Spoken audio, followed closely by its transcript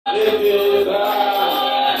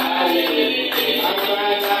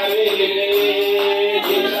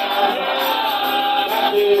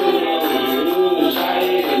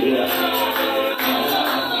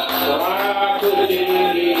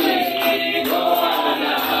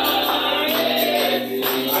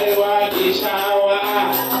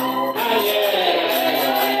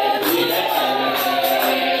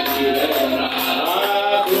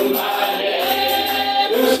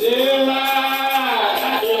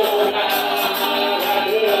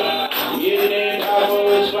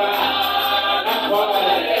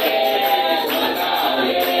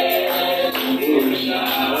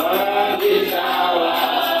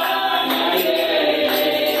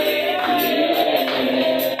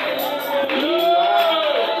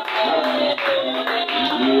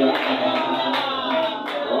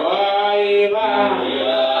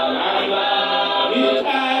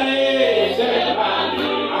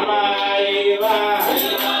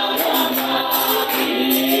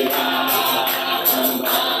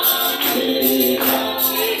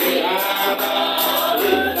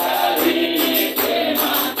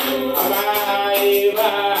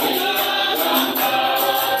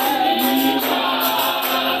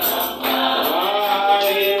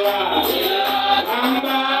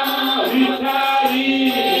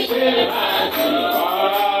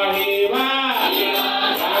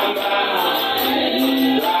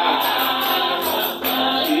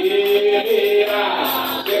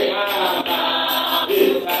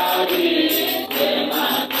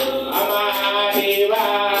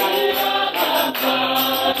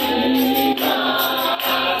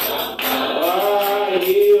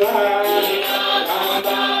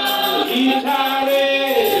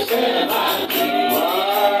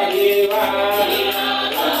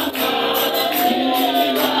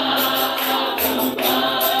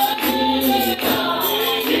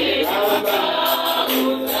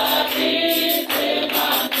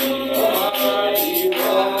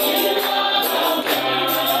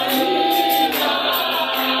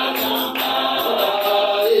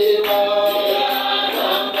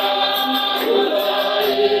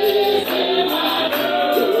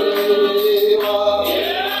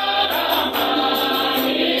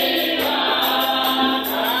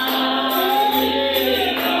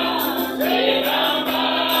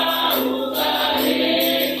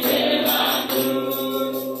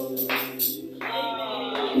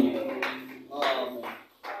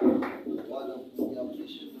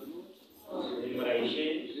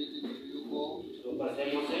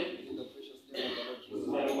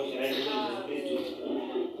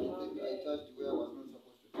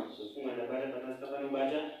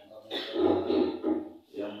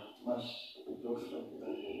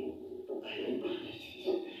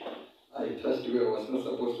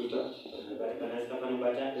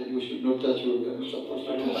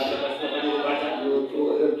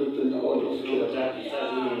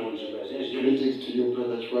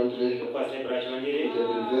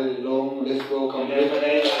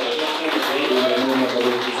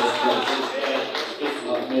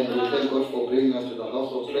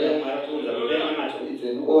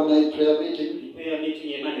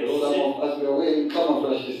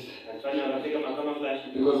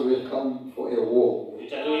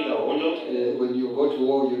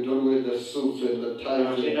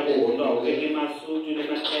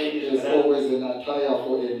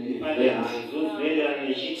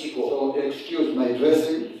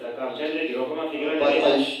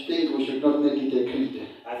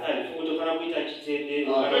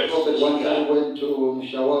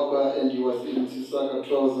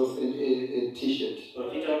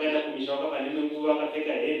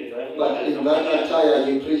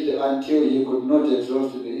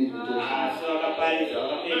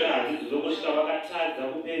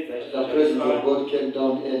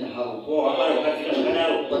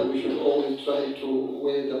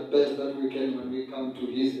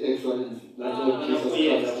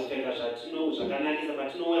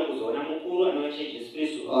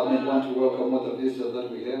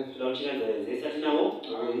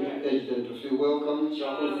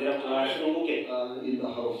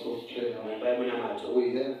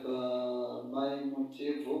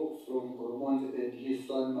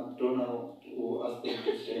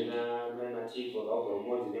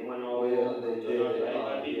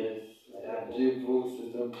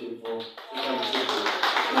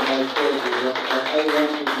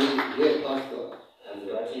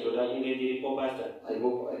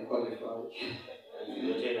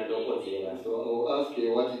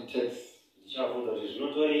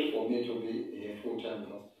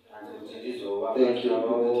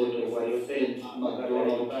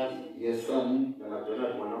Yes, son. When I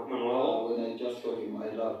just saw him, I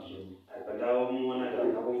loved him.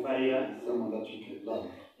 Someone that you can love.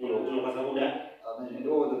 Amen. And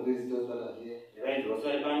all the visitors that are here,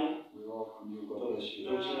 we welcome you. God bless you.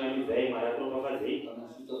 Amen.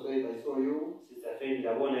 Sister Faith, I saw you.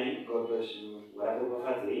 God bless you. Wonderful.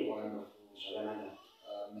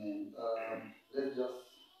 Amen. Let's just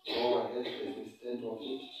go ahead as we stand on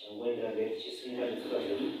it.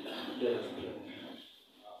 Let us pray.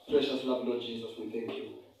 Precious love, Lord Jesus, we thank you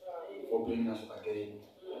for bringing us again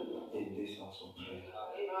in this house of prayer.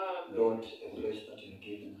 Lord, a place that you've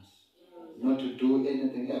given us, not to do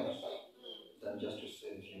anything else than just to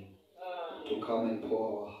serve you, to come and pour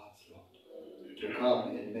our hearts, Lord, to come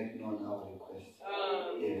and make known our requests,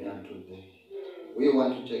 even unto thee. We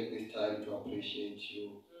want to take this time to appreciate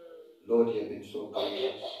you. Lord, you have been so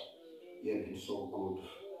gracious. You have been so good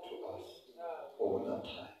to us all that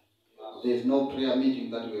time. There's no prayer meeting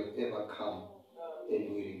that we have ever come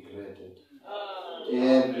and we regretted.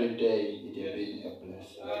 Every day it has been a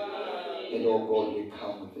blessing. And oh God, we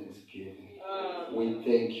come with thanksgiving. We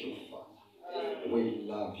thank you, Father. We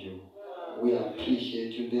love you. We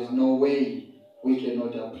appreciate you. There's no way we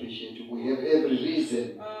cannot appreciate you. We have every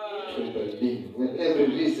reason to believe. We have every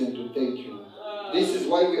reason to thank you. This is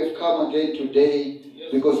why we have come again today,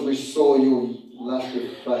 because we saw you last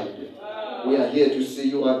Friday. We are here to see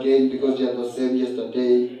you again because you are the same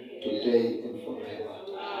yesterday, today, and forever.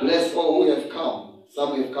 Bless all who have come.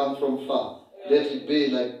 Some have come from far. Let it be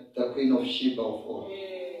like the Queen of Sheba of old.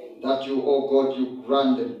 That you, oh God, you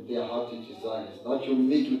grant them their heart's desires. That you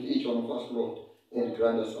meet with each one of us, Lord, and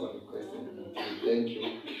grant us our request. And we thank you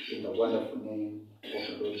in the wonderful name of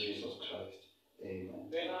the Lord Jesus Christ. Amen.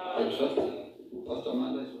 I trust Pastor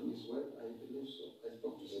Amanda is on his way. I believe so. I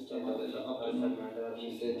spoke to Sister Amanda in the afternoon. She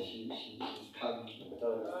said she's coming.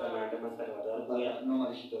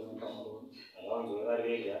 Normally she doesn't come alone.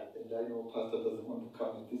 And I know Pastor doesn't want to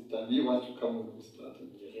come at this time. He wants to come when we started.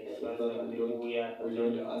 So that we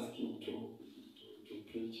don't ask him to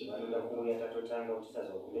preach.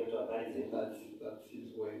 That's his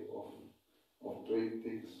way of doing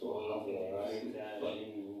things so hard.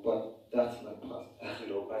 But that's my pastor.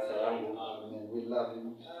 Amen. We love him.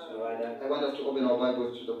 I want us to open our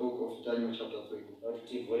Bibles to the book of Daniel chapter 3. Let us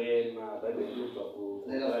read from verse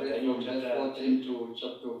 14 to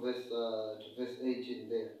verse 18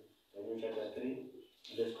 there. Daniel chapter 3.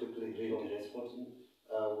 Let's quickly read verse 14.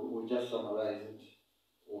 We'll just summarize it.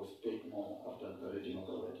 We'll speak more after the reading of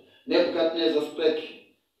the word. Nebuchadnezzar spake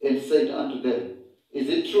and said unto them, Is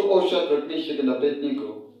it true, O Shadrach, Meshach, and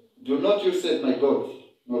Abednego? Do not you serve my gods,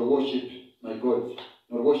 nor worship my gods,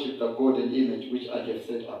 nor worship the golden image which I have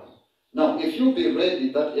set up. Now, if you be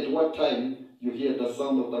ready that at what time you hear the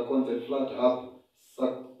sound of the concert, flat harp,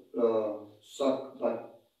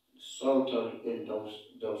 psalter, and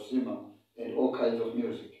dulcimer, and all kinds of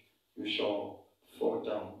music, you shall fall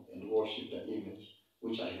down and worship the image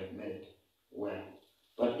which I have made. Well,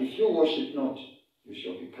 but if you worship not, you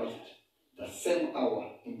shall be cast the same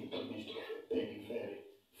hour into the midst of a burning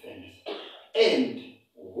furnace. And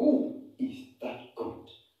who is that God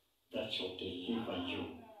that shall deliver you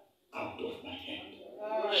out of my hand?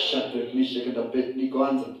 Shadrach, Meshach, and Abednego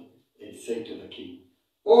answered and said to the king,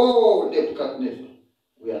 O Nebuchadnezzar,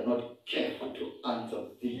 we are not careful to answer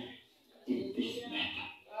thee in this matter.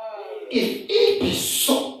 If it be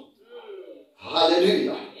so,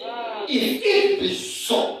 hallelujah, if it be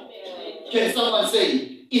so, can someone say,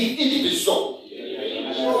 if it be so,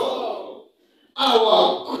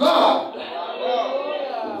 our God,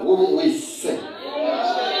 whom we serve,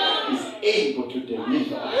 is able to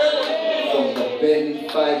deliver us from the burning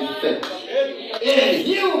fiery furnace, and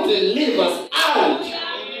he will deliver us out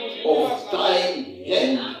of thine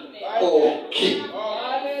hand, O king.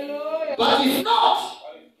 But if not,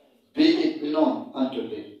 be it known unto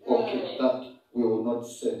thee, O king, that we will not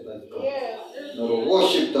serve thy God, nor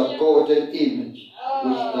worship the golden image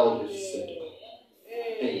which thou hast set up.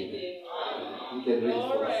 Amen. You can read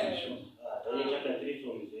for us, Sean. Daniel chapter 3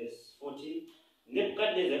 from verse 14.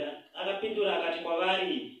 Nebukadnezar akapindura akati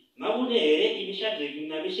kwavari, mavune here imi Shadraki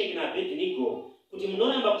naMeshaki naAbednego, kuti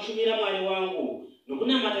munoramba kushumira Mwari wangu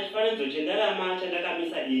nokunamata chifananidzo chendarama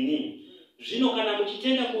chandakamisa ini. Zvino kana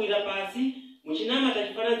muchitenda kuwira pasi, muchinamata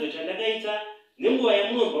chifananidzo chandakaita, nenguva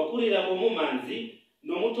yamunonzwa kurira kwomumhanzi,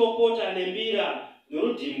 nomutopota, nembira,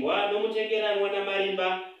 norudhimbwa, nomutengeranwa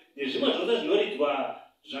namarimba, nezvimwe zvose zvinoridzwa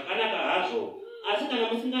zvakanaka hazvo. Asi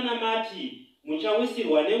kana musinganamati,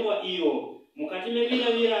 muchawisirwa nenguva iyo mukati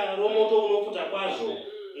mebiravira romoto unopfuta kwazvo.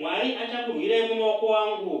 Mwari achakurwirai mumaoko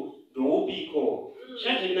wangu ndoupiko?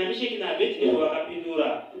 Shadraki naMeshaki naAbednego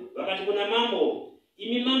vakapindura vakati kuna mambo,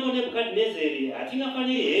 imi mambo Nebukadinezari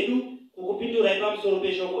hatingafaniri hedu kukupindurai pamusoro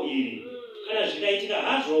peshoko iri. Kana zvikaitika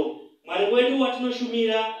hazvo, Mwari wedu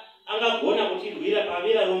watinoshumira angagona kutirwira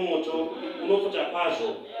pavira romoto unopfuta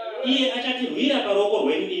kwazvo. Iye achatirwira paroko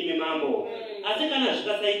rwenyu imi mambo. Asi kana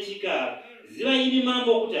zvikasaitika, zivai imi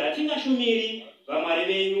mambo kuti hatingashumiri vamwari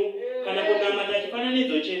venyu kana kunamata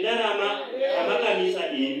chifananidzo chendarama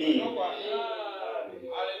chamakamisa imi.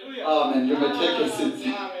 Amen. You may take a seat.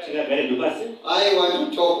 I want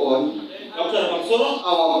to talk on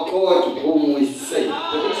our God whom we say is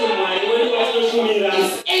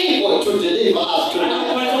able to deliver us tonight.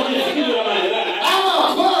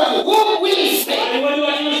 Our God whom we say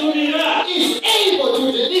is able to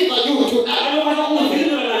deliver you tonight.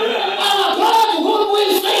 Our God whom we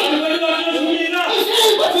say is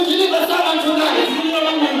able to deliver someone tonight.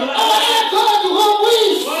 Our God whom we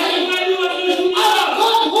say, our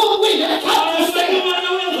God whom we have come to say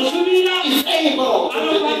is able to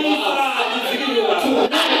deliver us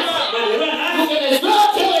tonight. You can as well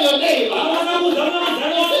tell your neighbor,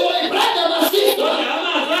 say, my brother, my sister,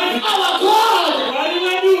 our God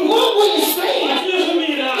whom we say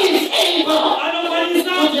is able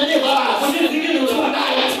to deliver us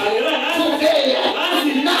tonight, today,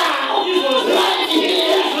 now, right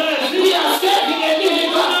here. We are serving a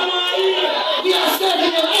living God. We are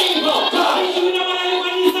serving an able God.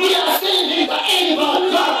 We are serving the able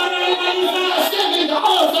God. We are serving the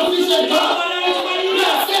all-sufficient God. We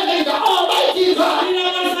are serving the almighty God.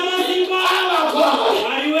 Our God,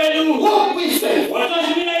 whom we serve. That's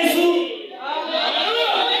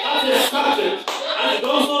a subject.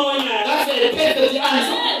 That's a perfect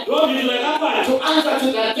answer. To answer to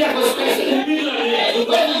the devil's question.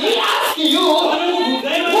 When he asks you,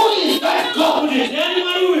 who is that God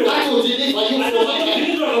that will deliver you from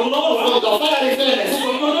the fiery furnace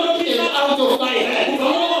and out of my hand?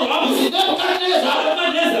 You see, Nebuchadnezzar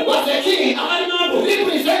was a king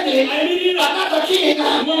representing another king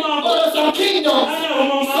or some kingdoms,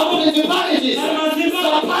 some principalities,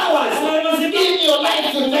 some powers in your life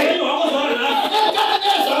today.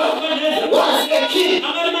 Nebuchadnezzar was a king,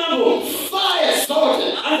 fire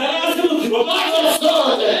sorted, fire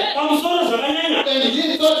sorted, and he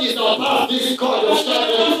thought he's above this God of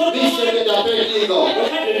Shadrach, Meshach, and Abednego.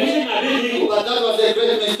 But that was a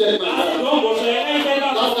great mistake, my brother.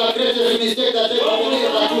 That's the greatest mistake that ever will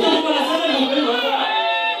ever do.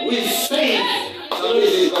 We save the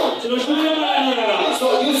living God. So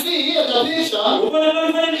you see here the picture,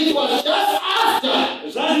 it was just after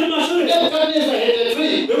Nebuchadnezzar had a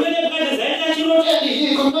dream, and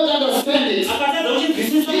he could not understand it.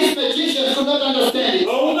 His magicians could not understand it.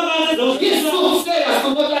 His soothsayers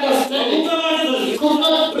could not understand it. Could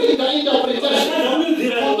not bring the interpretation.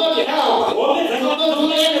 Could not help. Could not do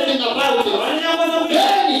anything about it.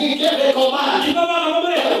 Then he gave a command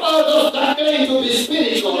that all those that claim to be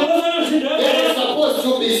spiritual, they are supposed to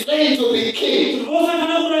be slain to be killed.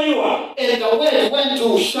 And the word went to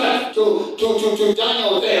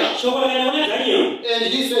Daniel there. And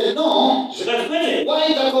he said, no. Why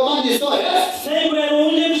the command is so hasty?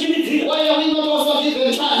 Why are we not also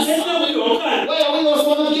given chance? Why are we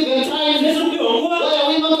also not given time? Why are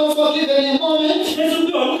we not also given a moment?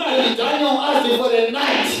 And Daniel asked for a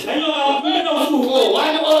night. For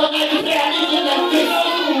one all night prayer meeting like this.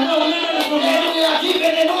 And we are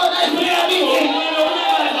given an all night prayer meeting.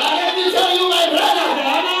 Let me tell you, my brother,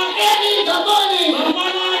 early in the morning,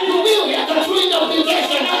 you will get the true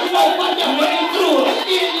interpretation of what you're going through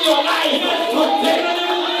in your life today.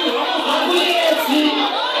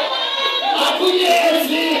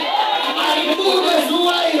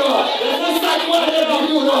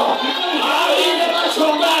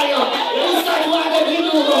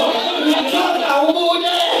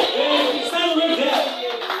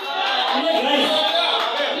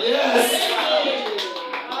 Yes.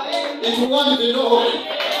 It won't be long.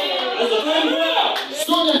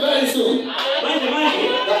 Soon and very soon, the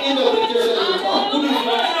interpretation will come.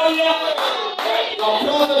 The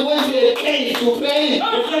prophet went to a cave to pray. He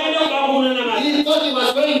thought he was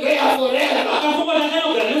going there forever.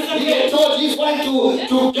 He had told his wife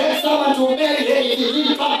to get someone to marry him if he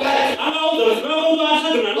didn't come back.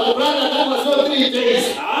 But brother, that was not 3 days.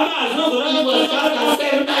 It was just the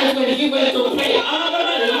same night when he went to pray.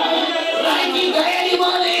 Right in the early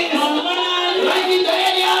morning, right in the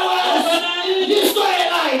early hours, he saw a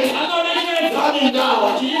light coming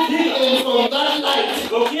down. And from that light,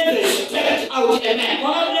 stepped out a man.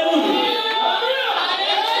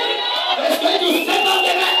 Let's go to step out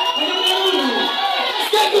the man. Let's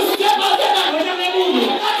go to step out the man.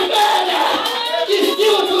 That man is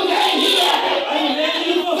still today here.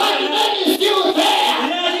 That man is still there.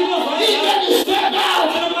 He can step out.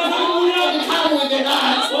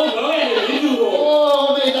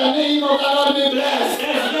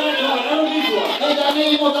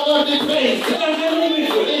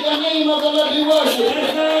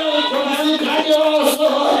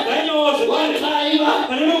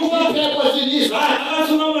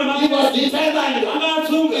 He was determined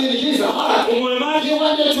in his heart. He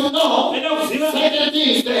wanted to know certain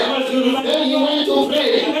things there. Then he went to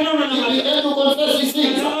pray. He began to confess his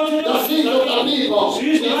sins, the sins of the people,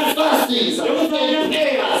 in fastings, in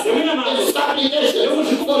prayers, in supplications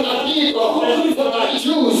for the people, for the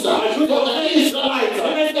Jews, for the Israelites.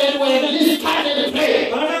 And when he started praying,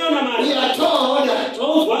 we are told that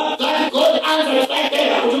God answered right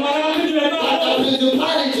there. But the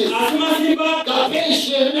principalities, the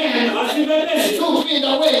patient man, stood in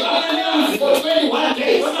the way for 21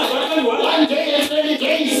 days. 1 day and 20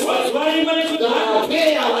 days. The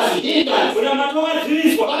prayer was hindered.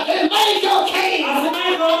 But then Michael came and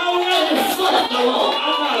fought the Lord.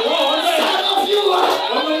 Some of you,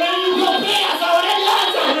 your prayers are already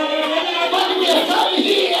answered. But we are coming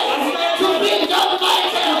here to bring down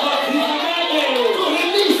Michael, to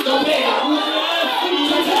release the prayer,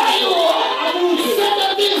 to tell you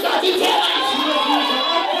certain things that determine.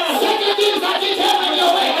 Certain things that determine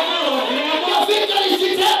your way. Your victory is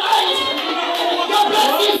determined. Your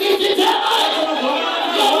blessing is determined.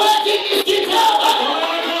 Your wedding is determined.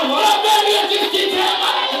 Your marriage is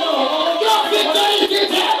determined. Your victory is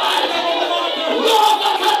determined. Your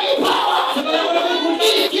overcoming power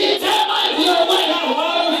is determined. Your way.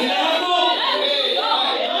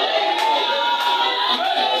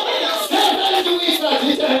 Certain things are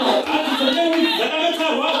determined.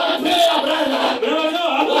 Prayer, brother,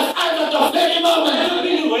 was at the very moment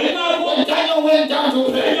when Daniel went down to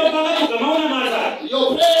pray. Your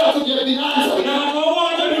prayer could have been answered.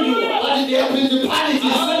 But there are principalities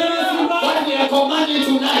that we are commanding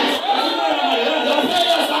tonight. The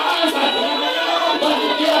prayers are answered. But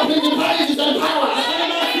there are principalities and powers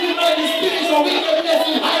and the spiritual wickedness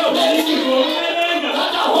in high places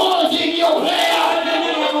that are holding your prayer,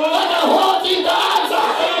 that are holding the answer,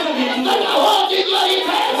 that are holding your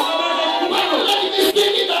request. But let me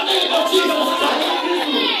speak in the name of Jesus Christ.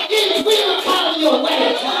 It will come your way.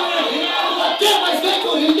 The devil is going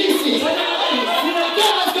to release it. The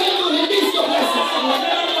devil is going to release your blessing.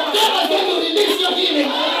 The devil is going to release your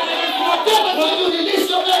healing. The devil is going to release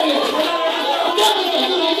your marriage. The devil is going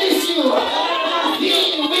to release you. He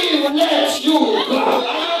will let you go.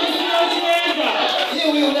 He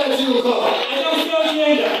will let you go.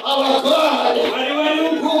 Our God,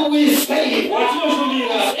 whom we save, is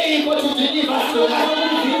able to deliver us tonight.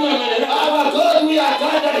 Our God, we are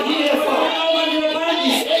gathered here for,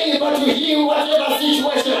 is able to heal whatever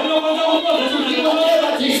situation, to heal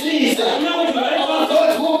whatever disease. Our God,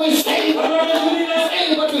 whom we save, is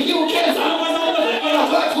able to heal cancer. Our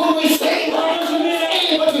God, whom we save, is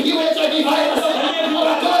able to heal HIV virus.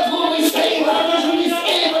 Our God, whom we save, is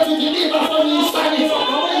able to deliver from insanity.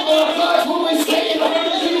 Our God, whom we save,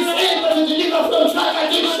 is able to deliver from drug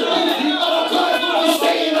addiction. Our God, whom we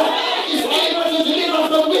save, is able to deliver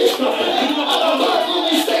from witchcraft. Our God, whom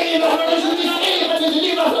we save, is able to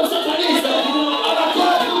deliver from satanism. Our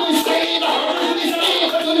God, whom we save, is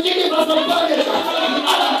able to deliver from bondage.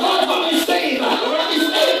 Our God, whom we save, is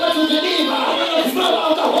able to deliver from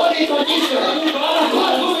alcoholic condition. Our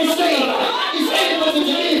God, whom we save, is able to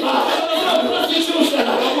deliver from prostitution.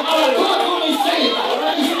 Our God, whom we save,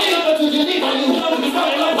 is able to deliver you from the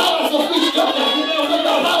powers of witchcraft, from the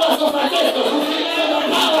powers of ancestors, from the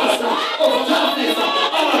powers of darkness.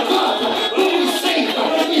 Our God, whom we save,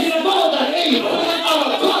 is more than able. Our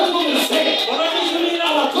God, whom we save,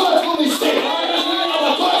 our God, whom we save,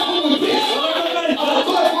 our God, whom we praise, our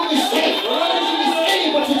God, whom we save, is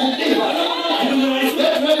able to deliver.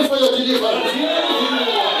 Get ready for your deliverance.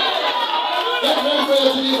 Get ready for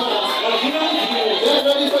your deliverance. Get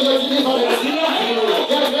ready for your deliverance.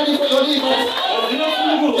 Get ready for your deliverance.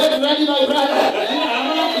 Get ready, my brother.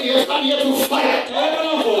 He has come here to fight. He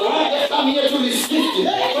has come here to resist it. He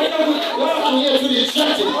has come here to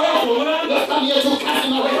reject it. He has come here to cast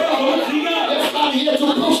him away. He has come here to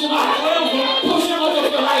push him out. Push him out of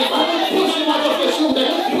your life. Push him out of your children.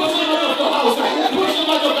 Push him out of your house. Push him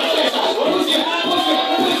out of the church. Push him, push him,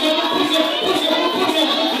 push him, push him, push him, push him,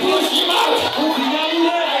 push him out.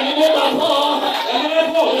 I remember Paul.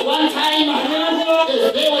 One time,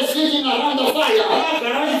 as they were sitting around the fire,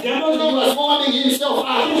 he was warming himself up.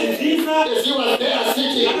 As he was there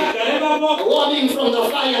sitting, warming from the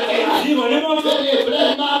fire there, then a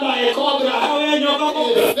black mamba, a cobra,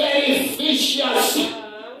 a very vicious,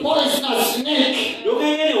 poisonous snake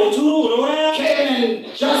came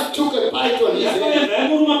and just took a bite on his head,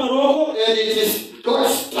 and it is got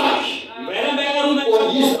stuck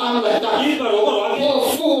on his arm like that. Paul,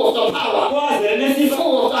 full of the power, full of the anointing,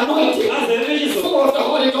 full of the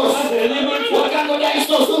Holy Ghost. Shake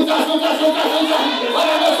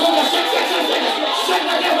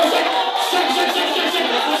the devil, shake the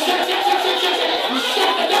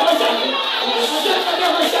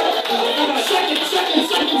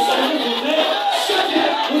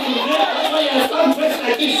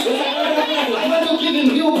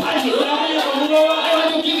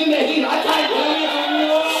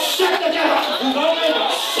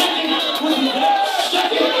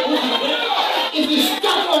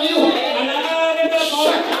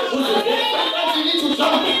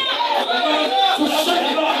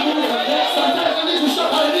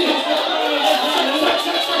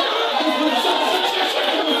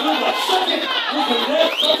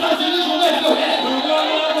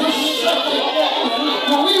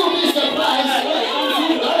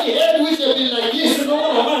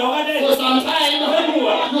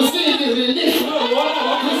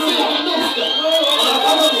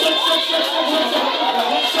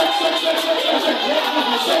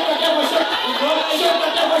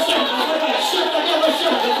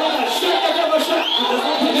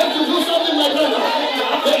to do something like that.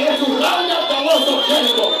 They had to round up the walls of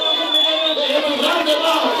Jericho. They had to round them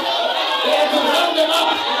out. They had to round them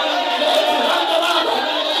out. They had to round them out.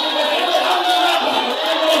 They had to round them out.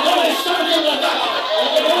 And they were shouting like that.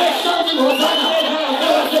 They were shouting Hosanna.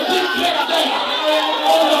 There was a big break there.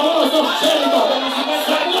 All the walls of Jericho.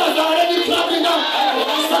 Some walls are already crumbling down.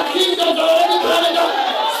 Some kingdoms are already crumbling down.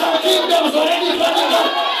 Some kingdoms are already crumbling down.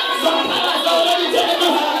 Some powers are already taken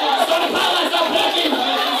off. Some powers are breaking.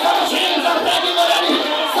 Some chains are breaking already.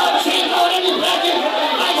 Some chains are already breaking.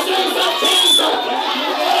 I say some chains are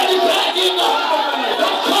already breaking up. The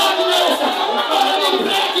cardinals are already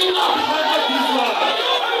breaking up.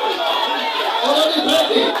 Already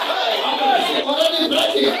breaking. Already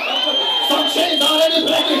breaking. Some chains are already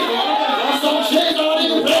breaking. Some chains are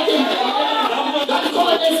already breaking. That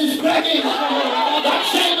cordless is breaking. That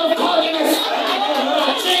chain of cordless.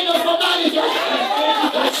 That chain of formality.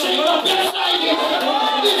 That chain of backsliding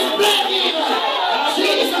is breaking.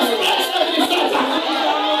 Jesus Christ of the Satan.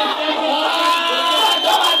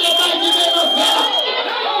 Thou art the mighty man of valor.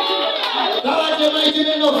 Thou art the mighty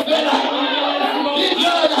man of valor.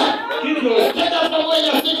 Gideon, stand up from where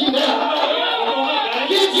you're sitting there.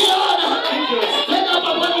 Gideon, stand up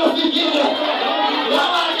upon your feet, Gideon. Thou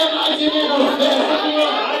art the mighty man of valor.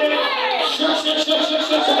 Shut, shut, shut, shut,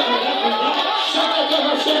 shut, shut. Shut the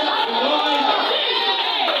devil, shut.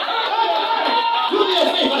 Do me a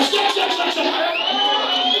favor, shut, shut, shut, shut.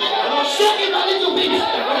 Shut him a little bit.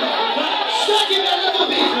 Shut him a little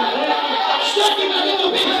bit. Shut him a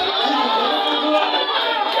little bit.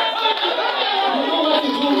 You know what to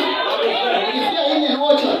do? If you are in an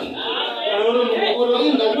orchard or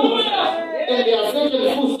in the woods and there are certain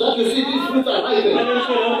fruits that you see these fruits are ripe,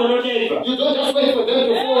 you don't just wait for them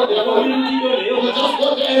to fall on their own. You just go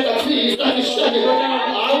there at the tree and start to shake it. I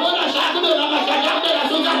want to shake it.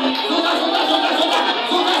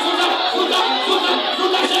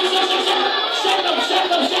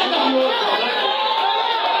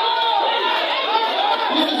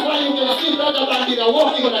 This is why you can see Brother Bandit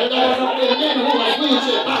walking on a man who has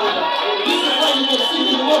wheelchair power. This is why you can see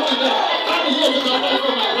him walking there. Come here to the right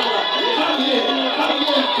from my brother. Come here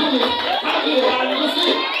and do it. Come here. You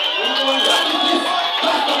see? What is this?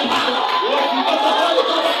 That's the power of the Holy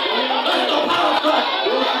Ghost. That's the power of God.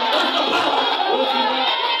 That's the power.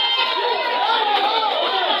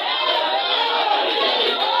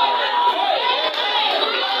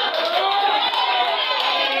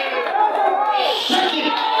 Shake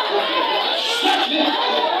it. Shake it.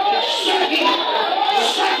 Shake it.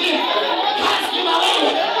 Shake it. Cast him away.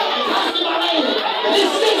 Cast him away.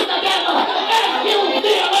 Resist the devil and he will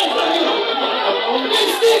be away from you.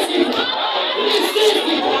 Resist it. Resist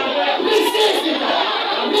it. Resist it.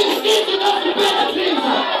 Resist it of the better dreams.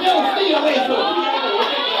 They will flee away from you.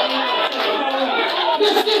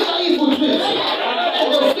 Resist the evil dreams and they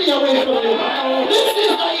will flee away from you.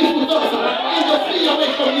 Resist the evil thoughts and they will flee away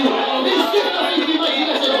from you. Resist the evil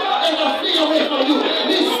imagination and they will flee away from you.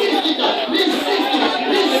 Resist it. Resist it.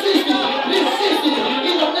 Resist it. Resist it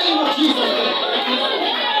in the name of Jesus.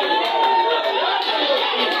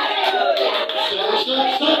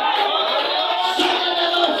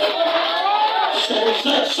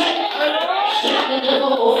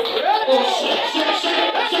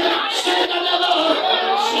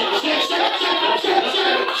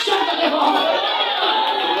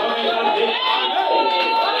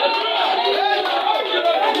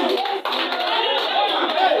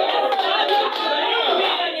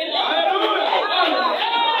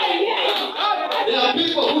 There are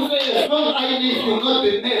people who say as long as I live, you will not be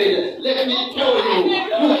married. Let me tell you, you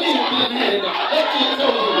will be married. Let me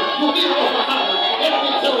tell you, you will overcome. Let me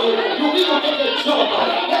tell you, you will get a job.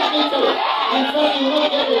 Let me tell you, in fact, you will not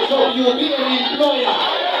get a job. You will be an employer.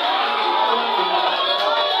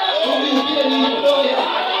 You will be an employer.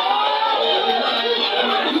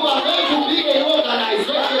 You are going to be an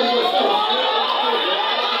organization yourself.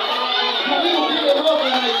 You will be an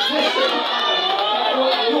organization.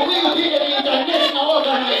 You will be an international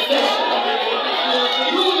organization.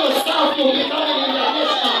 You yourself will become an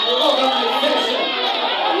international organization.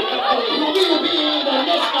 You will be an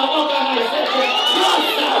international organization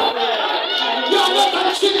yourself. You are not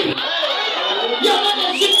a cheap. You are not a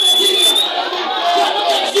cheap material. You are not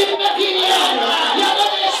a cheap material. You are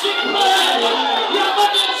not a cheap man. You are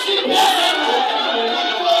not a cheap man.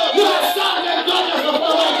 You are sons and daughters of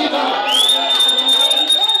Almighty God.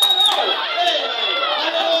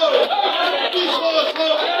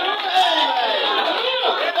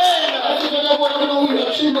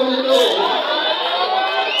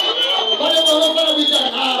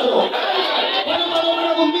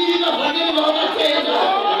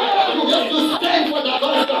 You have to stand for the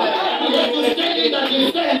gospel.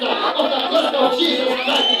 defender of the gospel of Jesus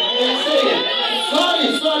Christ and saying,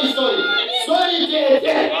 sorry,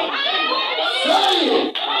 dear. Sorry,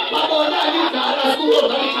 Pabona Nitara School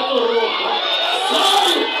of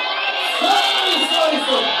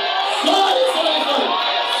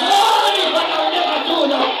Sorry, but I'll never do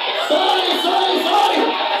that. Sorry,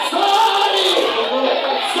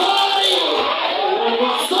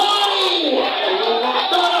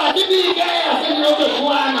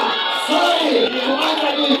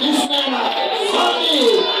 I do this manner. Sorry,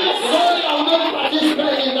 I will not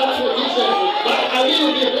participate in that tradition, but I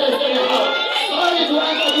will be blessed anyhow. Sorry to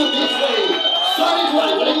answer you this way. Sorry to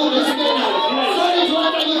answer you this manner.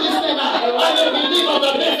 I'm a believer of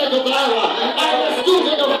the message of power. I'm a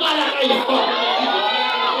student of paradise.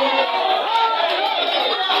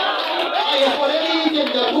 I have already eaten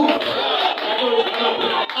the book.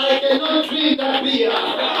 I cannot drink that beer. I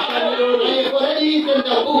have already eaten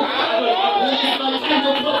the book. It is my time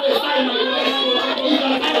to prophesy my destiny. It is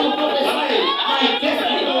my time to prophesy my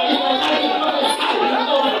destiny. It is my time to prophesy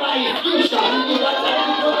of my future. It is my time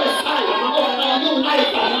to prophesy of my new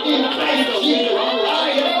life in Christ Jesus. I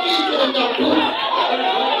have eaten the book.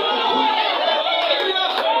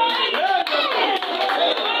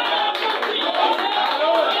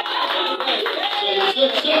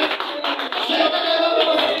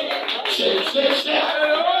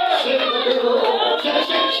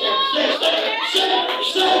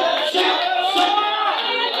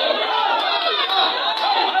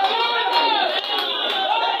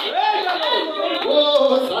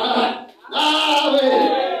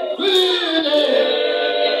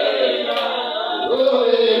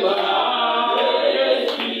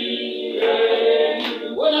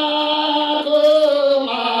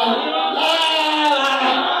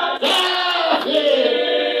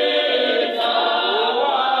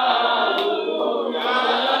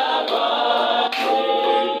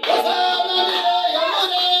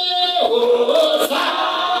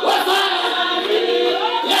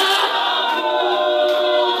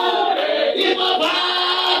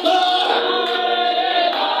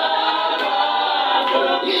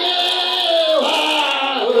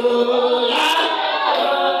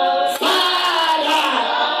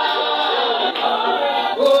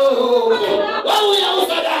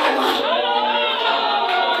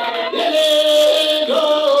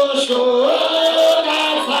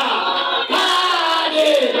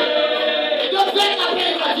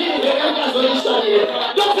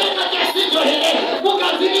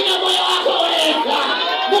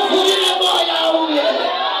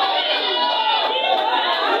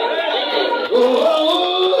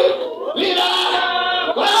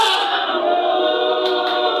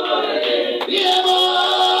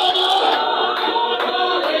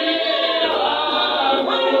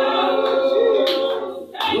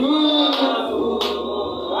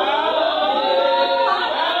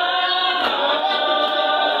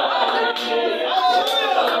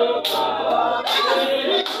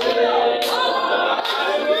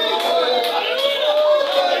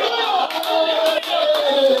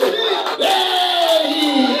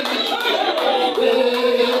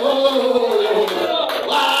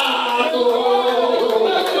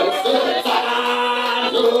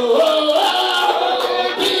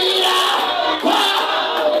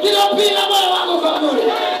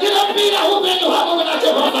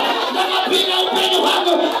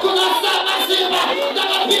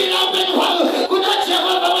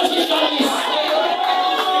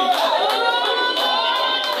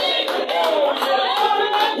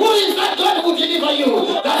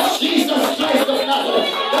 That's Jesus Christ of Nazareth.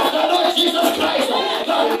 That's the Lord Jesus Christ,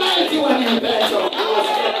 the mighty one in battle.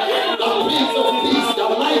 The Prince of Peace, the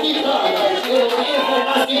mighty God, the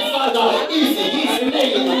everlasting Father is his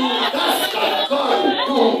name. That's the God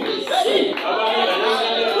whom we sing.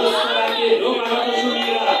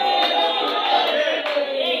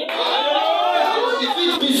 If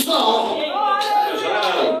it be so,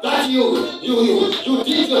 that you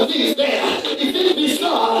did your things there. If it be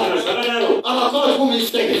so, our God whom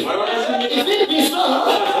is taken. If it be so,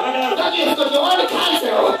 that is the one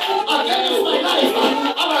counsel against my life,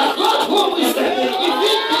 our God whom is taken. If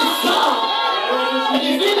it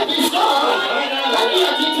be so, that we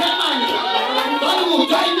are determined that we will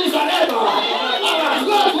die miserable, our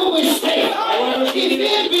God whom is taken. If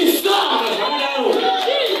it be so,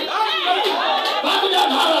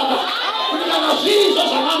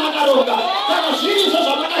 Jesus amana karonga, kana Jesus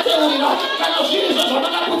amana teurira, kana Jesus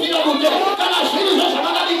amana kutira bunde, kana Jesus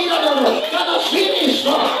amana digira dono.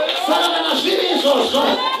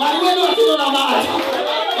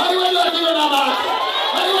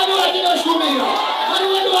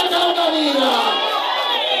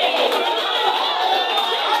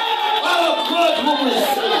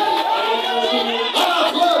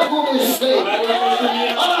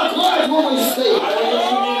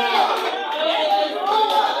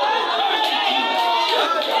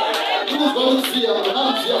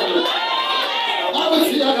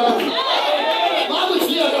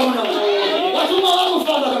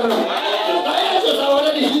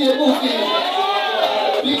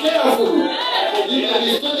 Be careful. He may be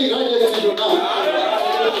standing right next to you now.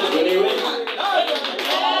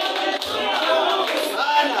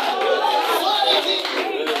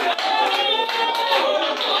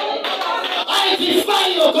 I defy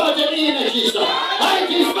your God and energies. I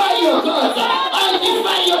defy your God. I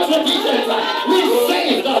defy your traditions. We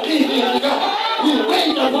save the living God. We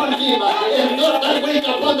wait upon him, and those that wait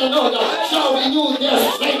upon the Lord shall renew their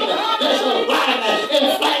strength. They shall run and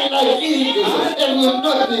fly like eagles and will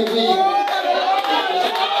not be weak.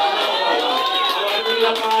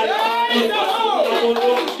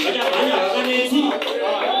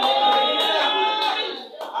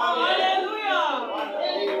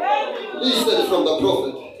 Listen from the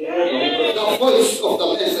prophet, the voice of the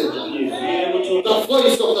messenger, the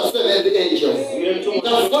voice of the seventh angel,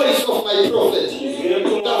 the voice of my prophet,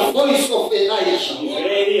 the voice of Elijah.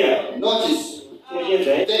 Notice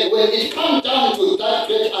that when it comes down to that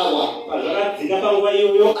great hour,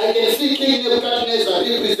 I can see King Nebuchadnezzar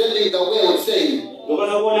representing the world saying,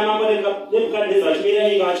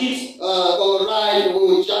 alright,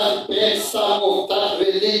 we'll just ban some of that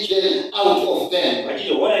religion out of them.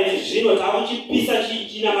 You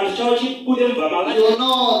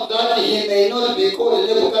know that he may not be called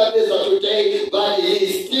Nebuchadnezzar today, but he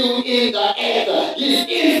is still in the earth. His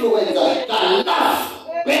influence, the last,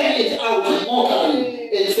 ban it out of mockery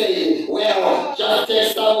and say, well, just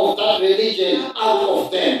take some of that religion out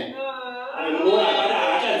of them.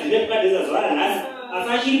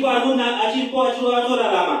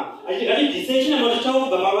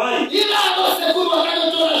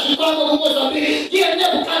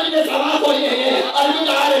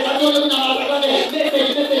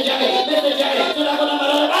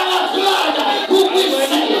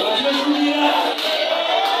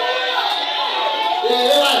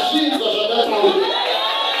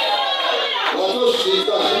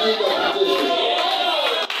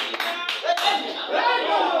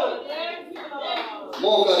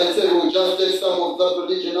 And say we'll just take some of that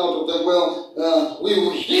religion out of them. Well, we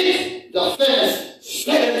will hit the furnace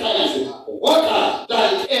 7 times water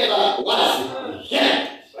than it ever was. Yeah.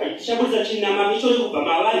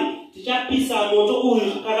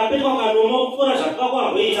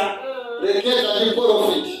 Rekeza ni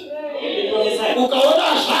profit. Ukaona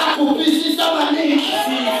hakupisisa maniki.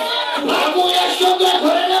 Babu ya shonga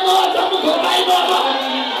korene moja mkobai baba.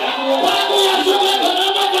 Babu ya shonga korene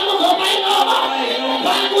moja mkobai baba.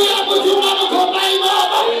 Babu ya kutuma mkobai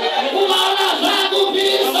baba. Ukaona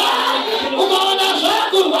hakupisa. Ukaona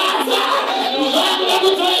hakuwaza. Ukaona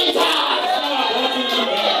kutoita.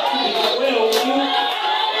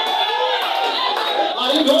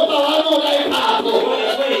 Alipopa wano like hapo.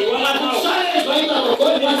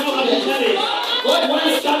 God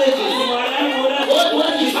wants challenges. God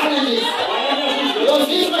wants challenges. Those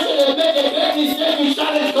people that make a great mistake to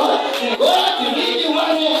challenge God. God really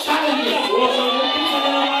wants challenges.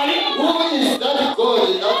 Who is that God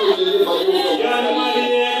that will deliver you from?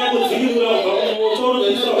 The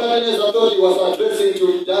Nebuchadnezzar thought he was addressing to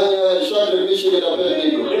Daniel, Shadrach, Meshach, and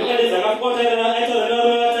Abednego.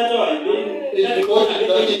 It's because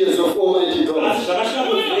the ears of Almighty God.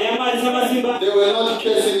 They were not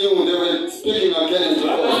cursing you, they were speaking against you.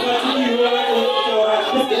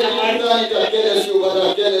 They didn't fight against you, but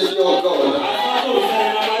against your God.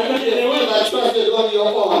 They never trusted on your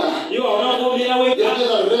honor. They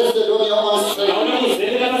never rested on your own strength.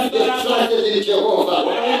 They trusted in Jehovah.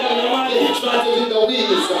 They trusted in the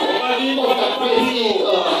wings of the great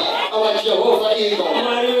eagle, our Jehovah eagle.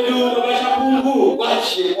 Watch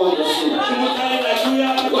him on the sea.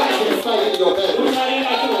 Watch him fighting your battle.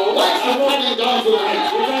 Watch him coming down tonight.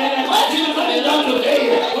 Watch him coming down today.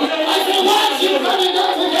 I said, watch him coming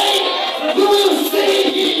down today. You will see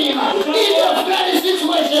him in your very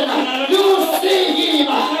situation. You will see him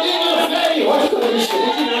in your very hot condition.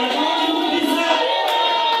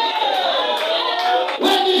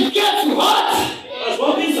 When it gets hot,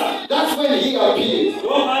 that's when he appears.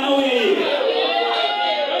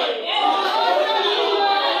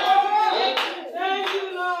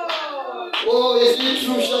 Oh, is it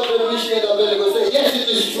true? Shadrach, Meshach, and Abednego say, yes, it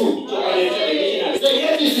is true. Say,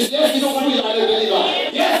 yes, it is true. I'm a believer.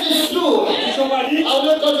 Yes, it's true. I will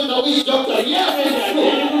not go to the witch doctor. Yes, it's true.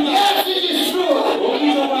 Yes, it is true.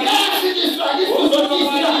 Yes, it is true. This was not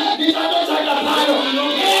easy. This was not like a pile.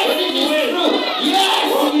 Yes, it is true.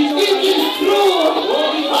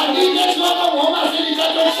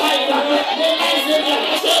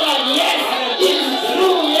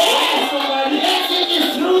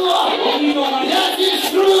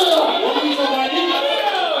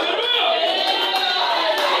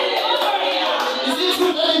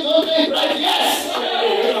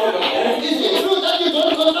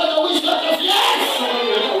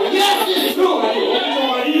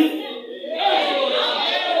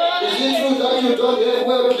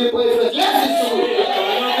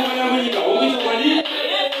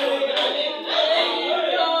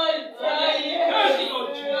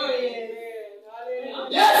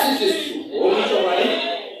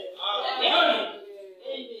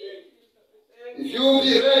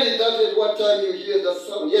 time you hear the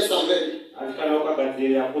sound, yes, I'm ready. Kana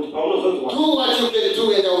ukagadzirira kuti paunozozwa Do what you can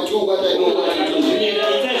do and I'll do what I know what to do.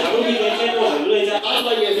 That's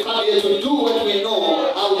why we have come here to do what we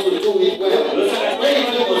know how to do it well. When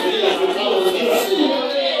people see us, we come on the sea.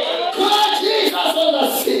 God, Jesus on the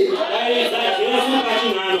sea.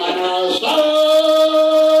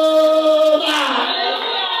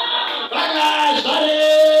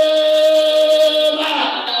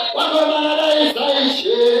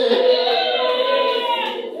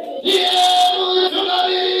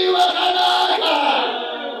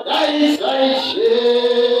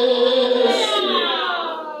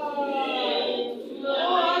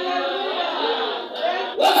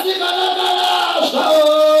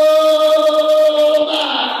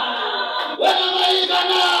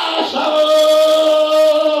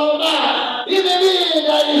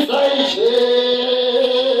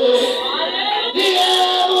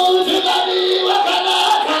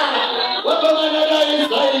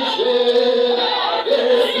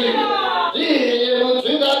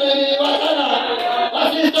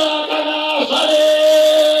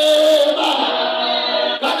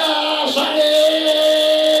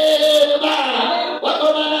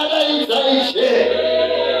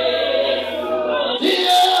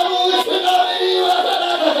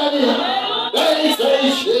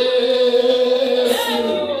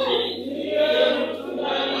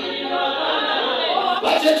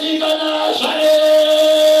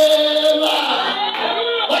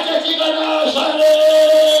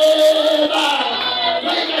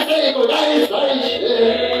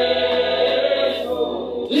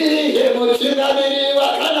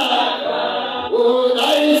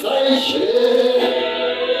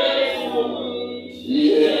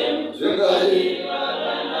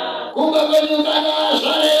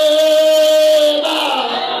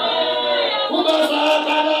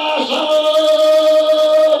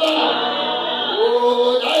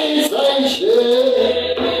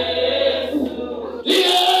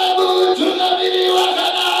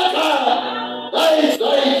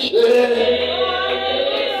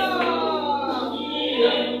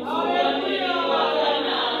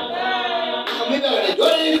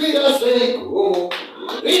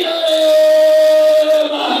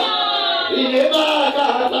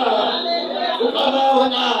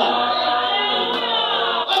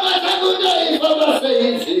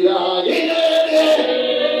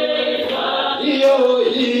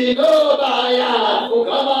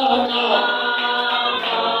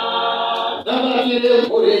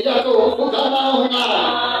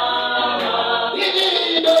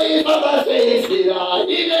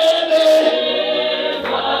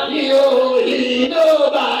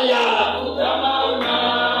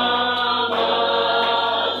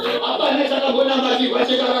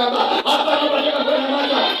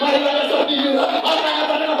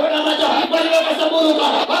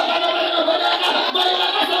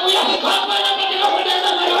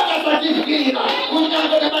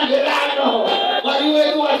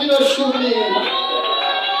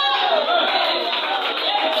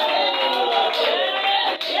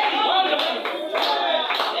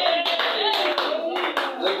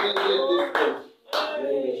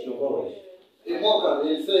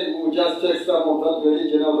 He said, we'll just take some of that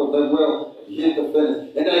religion out of them. Well, hit the fence.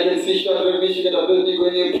 And I can see Shadrach, Meshach, and Abednego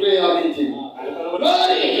in a prayer meeting.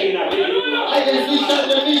 Glory! I can see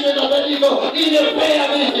Shadrach, Meshach, and Abednego in a prayer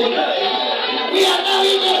meeting. We are now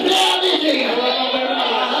in a prayer meeting.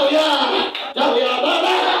 Hallelujah! Hallelujah!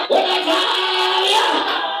 Baba! When I tell you!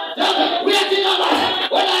 We are CHINAMASA!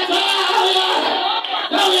 When I tell you!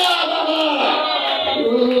 Hallelujah! Baba!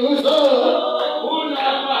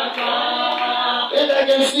 And I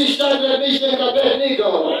can see Shadrach, Meshach, and Abednego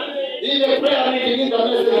in a prayer meeting in the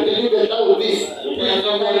message delivered out this. Please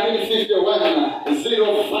number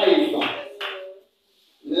 5105.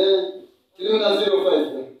 Yeah. 05.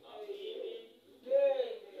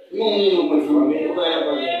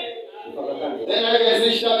 Then I can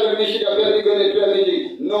see Shadrach, Meshach, and Abednego in a prayer meeting,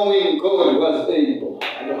 knowing God was able.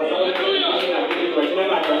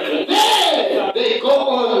 They go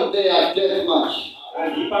on their death march. The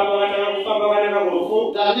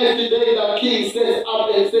next day the king says up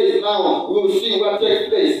and says, now we'll see what takes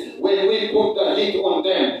place. When we put the heat on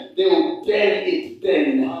them, they will turn it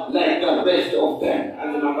then like the rest of them.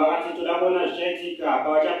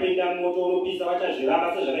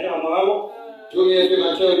 Do me a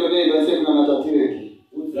favor, tell your neighbor and say,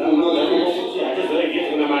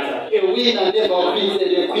 a winner never wins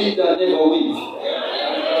and a quitter never wins. A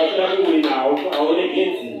winner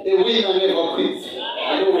never quits. And a quitter never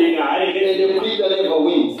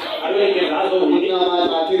wins.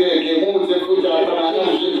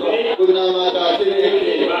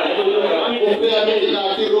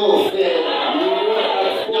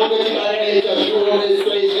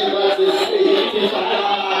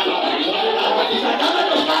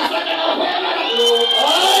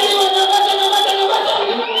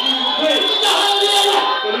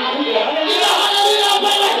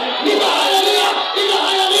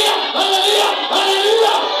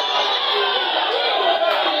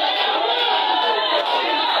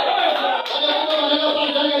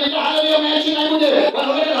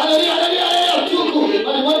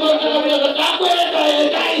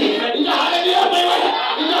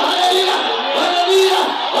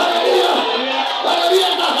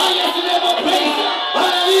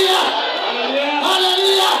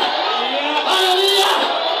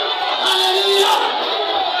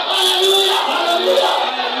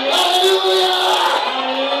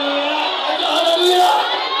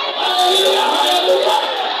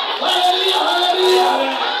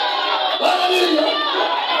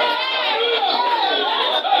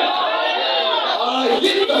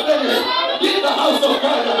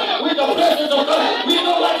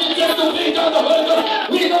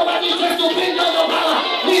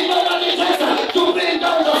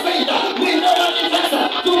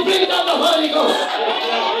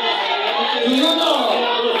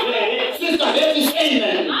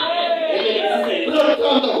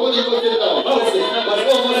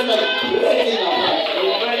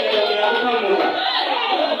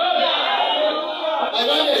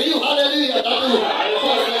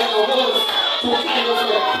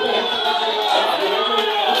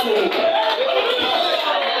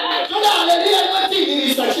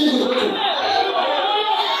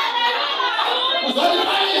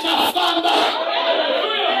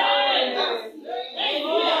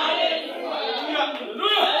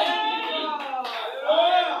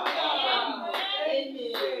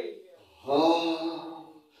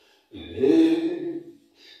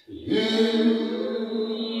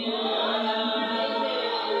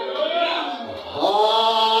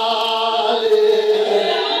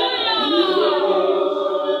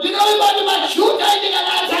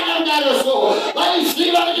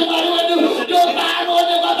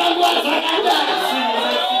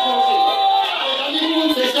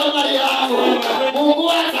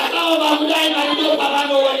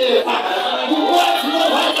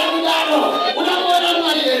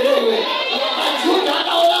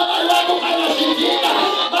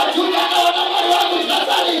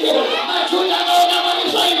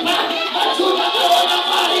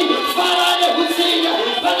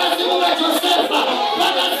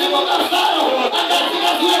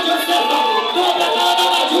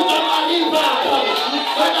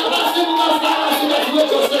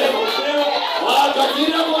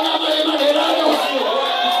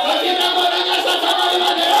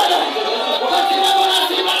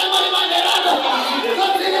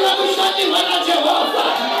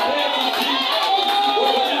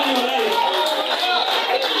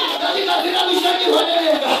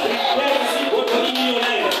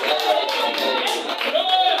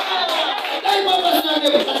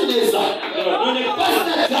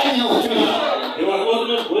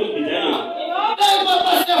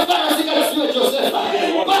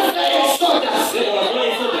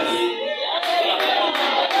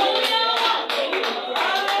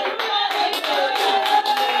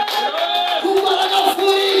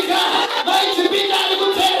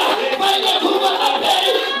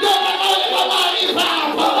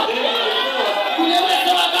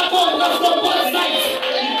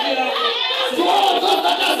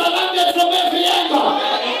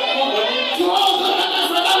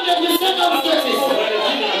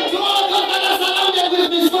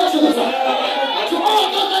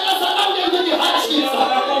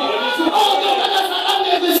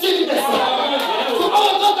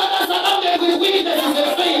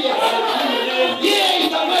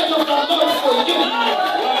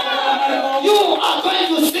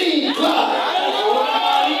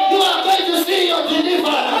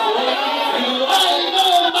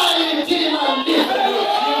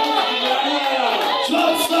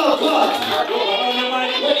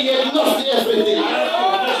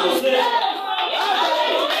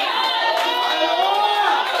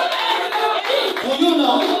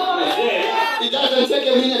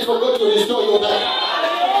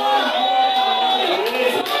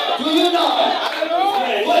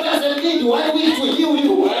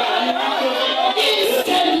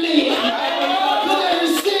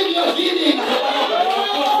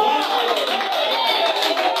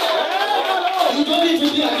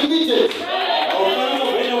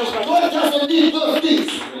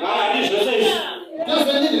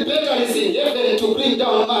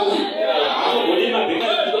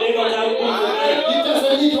 It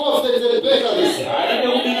doesn't need often the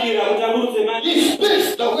bakeries.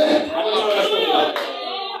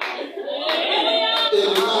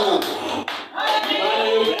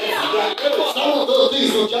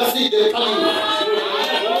 things you just see them coming.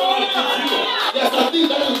 There are some things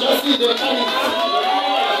that you just see them coming.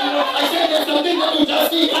 I said there's something that you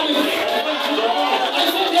just see coming. I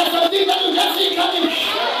said there's something that you just see coming.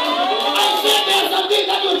 I said there's something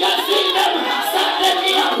that you just see them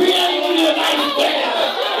suddenly appearing in your life there.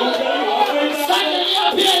 Suddenly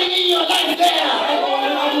appearing in your life there.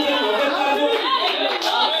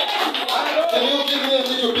 Can you give me a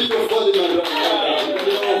little bit of God in my life?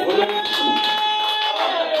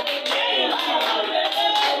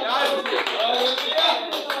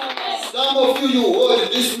 Some of you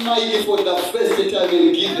hold this mic for the first time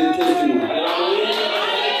and give the testimony.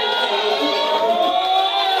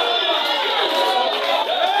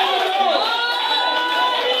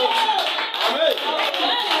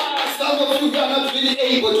 You are not really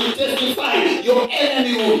able to testify. Your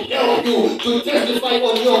enemy will help you to testify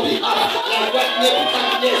on your behalf. Like what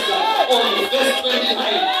Nebuchadnezzar on verse 29,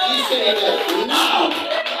 he said, now.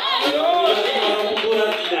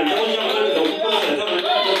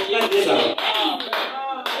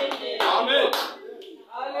 Amen.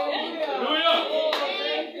 Hallelujah.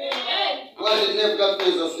 What did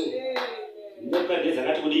Nebuchadnezzar say?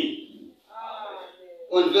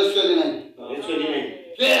 On verse 29.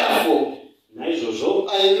 Therefore,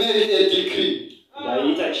 I made a decree. That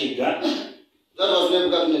was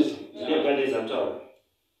Nebuchadnezzar.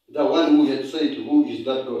 The one who had said, who is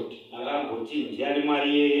that God?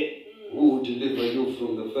 Who will deliver you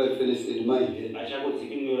from the fire furnace in my hand?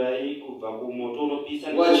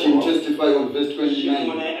 Watch him testify on verse 29.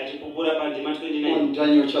 On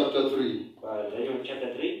Daniel chapter 3.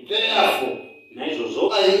 Therefore,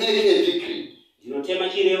 I make a decree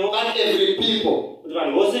that every people,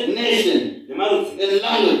 nation, and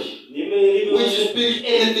language which speak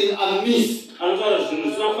anything amiss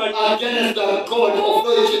against the God of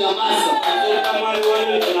LLOYD CHINAMASA and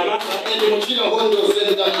the China Hondos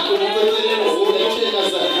and the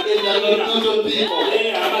people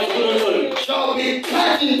shall be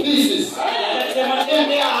cut in pieces, and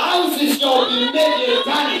their houses shall be made a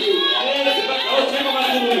dunghill.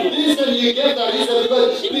 Listen, he gave the reason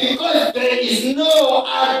because there is no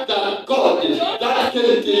other God that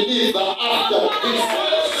can deliver after this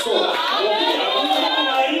sort.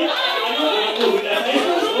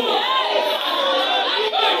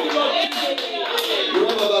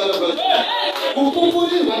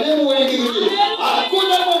 Kukupuliwa nemu wengi kuti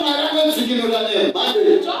hakuna mwana mwenzikinula nemu mande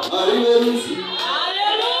ariwerusi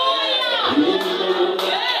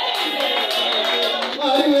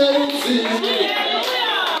ariwerusi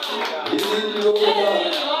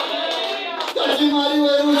kati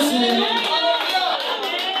mariwerusi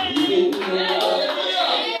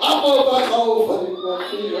apo pakaufanikwa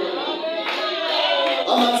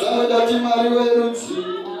amazamu dati mariwerusi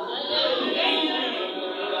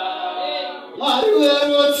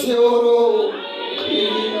mariwerusi oro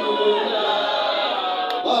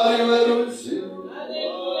mariwerusi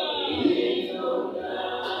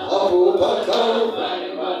apo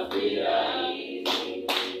pakaufanikwa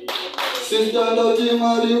sister dati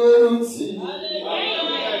mariwerusi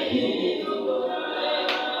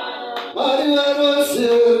mariwerusi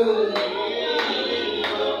oro.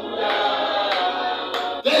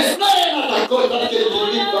 There's no another God that can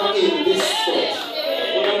deliver in this church.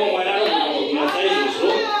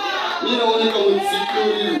 Mira wana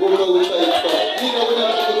kumsikuri boka uchaika. Mira wana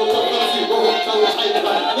kumukafasi boka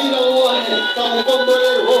uchaika. Mira wana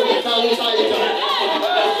kumkombole boka uchaika.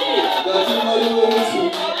 Dati mariwerusi.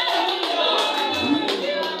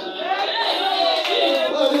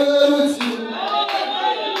 Mariwerusi.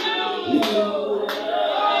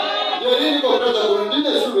 Yeri ko brother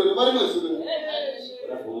kundine suru mariwerusi.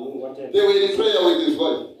 They were in prayer with his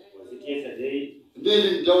wife.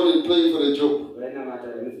 Kneeling down and praying for a job.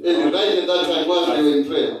 And right at that time, while they were in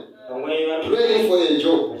prayer, praying for a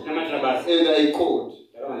job, and I called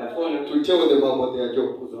to tell them about their job.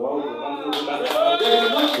 They will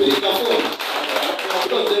not pick the phone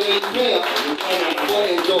because they were in prayer for a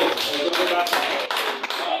job.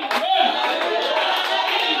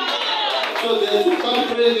 So they took come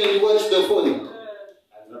praying and watch the phone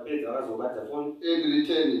and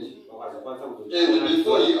return it. And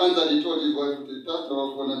before he answered, he told his wife,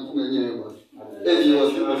 and he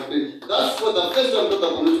was in the spirit. That's for the first time that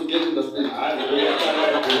I'm going to get in the spirit.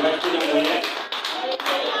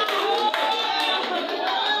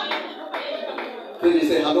 Then he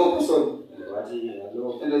said, hello, son.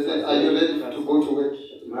 And I said, are you ready to go to work?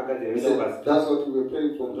 He said, that's what we were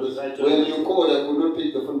praying for. When you called, I could not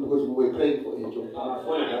pick the phone because we were praying for a job.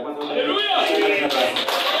 Hallelujah!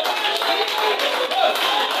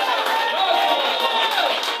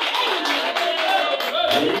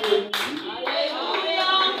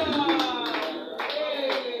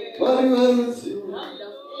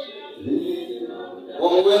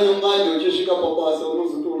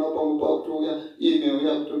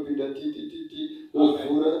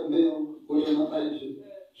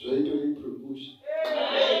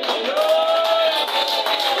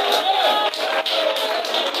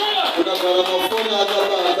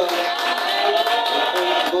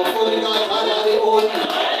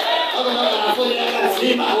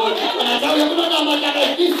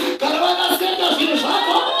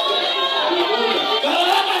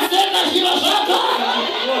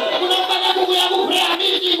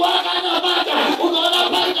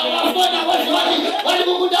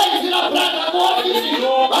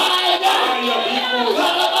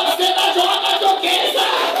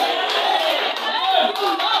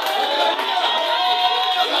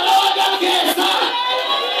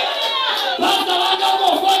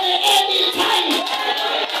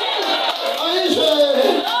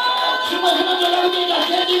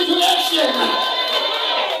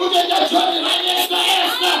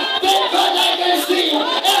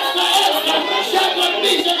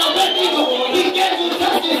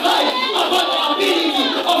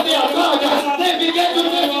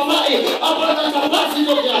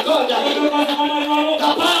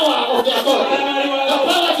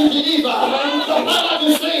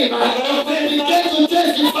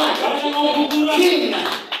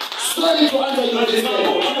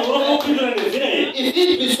 If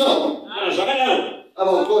it be so,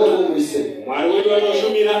 about God whom we say, is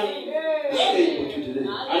able to deliver. We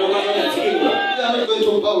are not going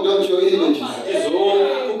to bow down to your images.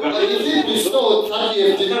 But if it be so that you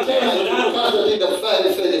have determined to cast in the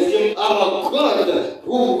fiery furnace, our God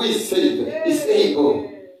whom we save is able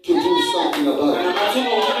to do something about it.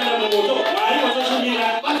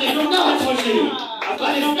 But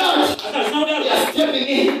if not, we are stepping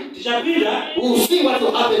in. We'll see what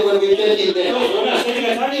will happen when we get in there.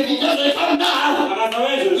 If it doesn't come now,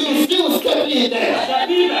 we'll still step in there.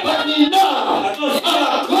 But we know our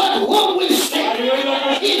God whom we save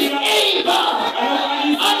is able.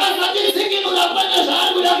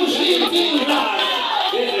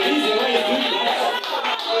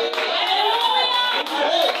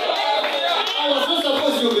 I was not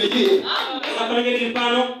supposed to be here,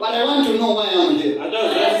 but I want to know why I'm here.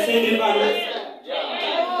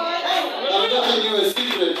 I'm telling you a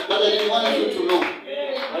secret, but I didn't want you to know.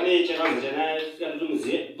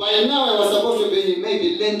 By now I was supposed to be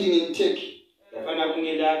maybe landing in Turkey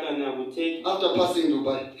after passing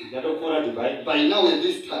Dubai. By now at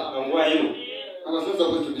this time, I was not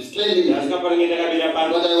supposed to be standing here, but I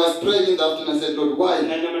was praying in the afternoon. I said, Lord, why am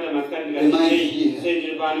I here?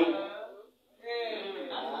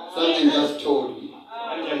 Something just told me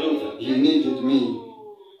He needed me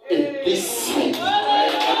at this side.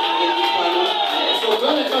 So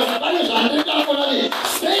when it was Spanish,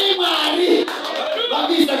 stay married. What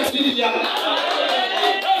is that spirit?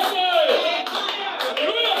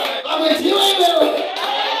 I'm with you.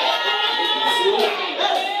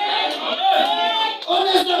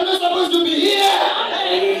 Honestly, I'm not supposed to be here.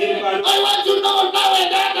 I want to know now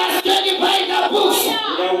and understand by the books.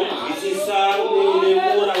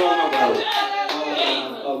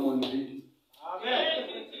 I'm on reading.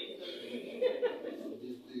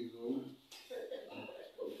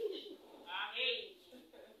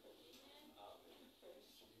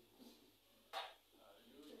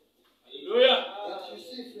 Hallelujah. But you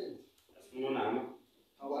see, friends,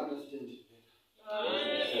 I will understand it. I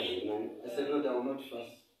said, Lord, I will not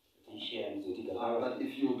fast. But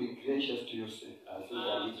if you will be gracious to yourself,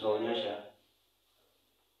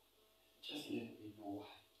 just let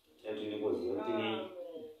me know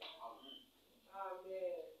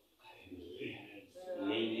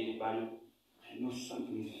why. I know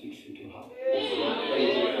something is fixing to happen.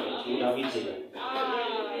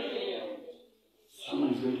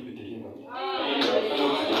 Someone is going to be delivered.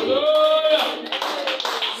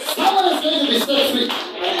 Someone is going to be set free.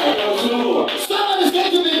 Someone is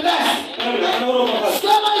going to be blessed.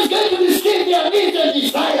 Someone is going to receive their needs and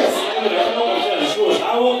desires.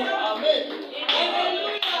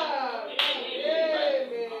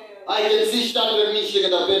 I can see Shadrach, Meshach,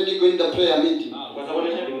 and Abednego in the prayer meeting,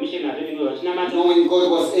 knowing God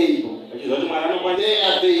was able.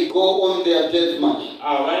 There they go on their death march.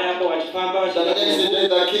 The next day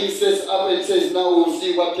the king says up and says, now we'll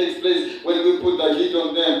see what takes place when we put the heat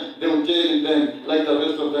on them. They will jail them like the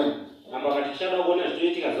rest of them. And don't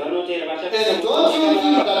you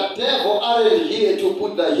think the devil aren't here to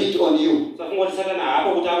put the heat on you? When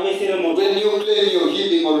you claim your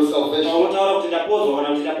healing or salvation. Do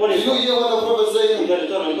you hear what the prophet is saying?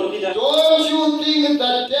 Don't you think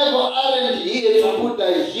the devil aren't here to put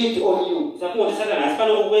the heat on you? When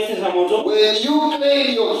you claim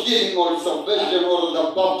your healing or salvation or the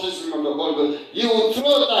baptism of the Holy Ghost, he will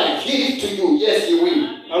throw the heat to you. Yes, he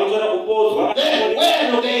will. Then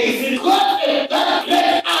when they got in that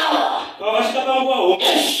great hour, a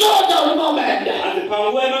showdown moment, a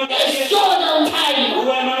showdown time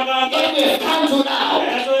that we have come to now.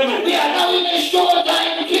 We are now in a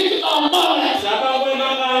showdown critical moment,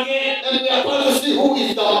 and we are going to see who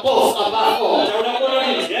is the boss above all.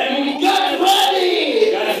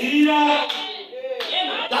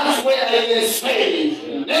 and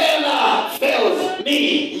say, never fails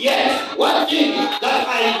me yet. One thing that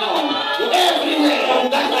I know, everywhere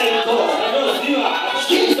that I go,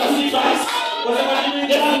 Jesus Christ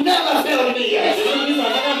has never failed me yet.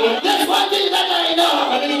 That's one thing that I know.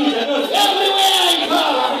 Everywhere I go,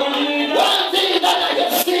 one thing that I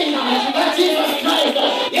have seen, that Jesus Christ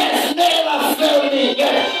has never failed me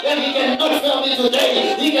yet. And he cannot fail me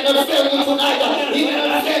today. He cannot fail me tonight. He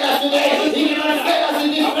cannot fail us today. He cannot fail us in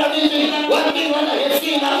this provision. One thing that I have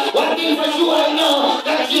seen, one thing for sure I know,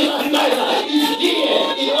 that Jesus Christ is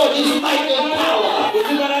here in all his might and power.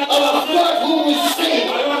 Our God whom we sing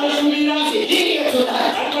is here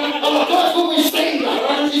tonight. Our God whom we sing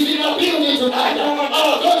is in the building tonight.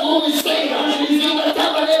 Our God whom we sing is in the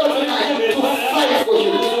tabernacle tonight to fight for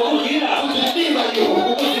you, to deliver you,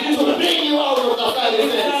 to bring you out of the valley.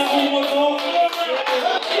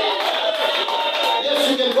 Yes,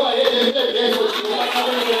 you can go ahead and play games with you.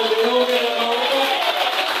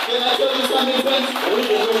 Can I tell you something, friends?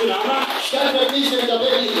 Shadrach, Meshach, and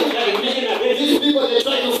Abednego. These people, they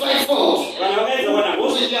try to fight fault with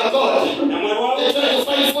their God. They try to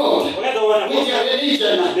fight fault with their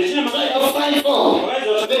religion. They try to fight fault.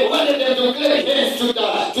 They wanted them to clap hands to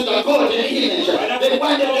the golden image. They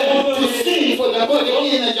wanted them to sing for the golden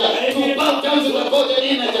image, to bow down to the golden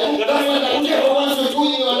image. That's what the devil wants to do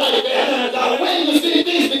in your life. That when you see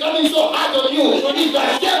things becoming so hard on you, if the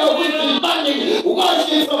devil will be demanding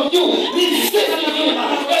worship from you, resisting him,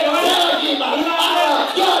 and tell him,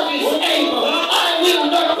 our God is able. I will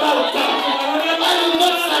not bow down. I will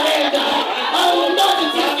not surrender. I will not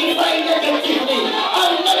justify negatively. I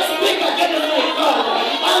will not speak against my God.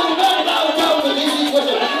 I will not bow down to this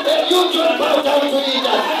situation. If you don't bow down to it,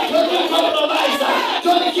 don't compromise.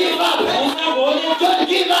 Don't give up. Don't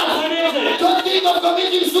give up. Don't think of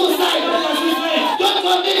committing suicide. Don't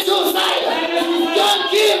commit suicide. Don't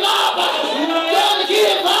give up. Don't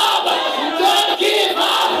give up. Don't give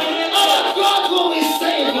up. Our God who is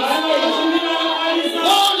saved.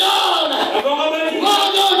 Hold on.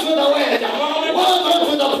 Hold on to the word. Hold on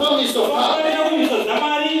to the promise of God.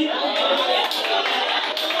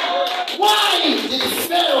 Why did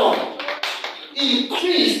Pharaoh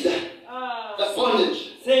increase the bondage?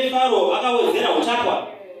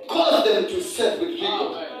 Cause them to serve with people.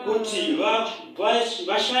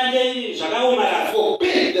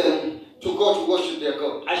 Forbid them to go to worship their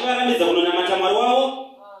God.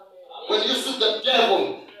 When you see the devil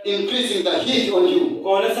increasing the heat on you,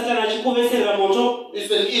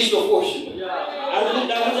 it's an issue of worship.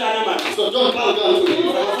 So don't bow down to him.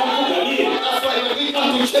 That's why when we come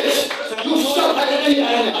to church, you shout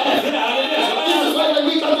hallelujah. This is why when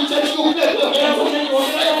we come to church, you clap your hands.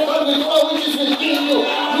 Say God with all which is within you.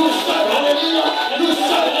 You shout hallelujah. You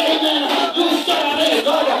shout amen. You shout praise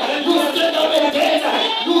God. You stand up and dance.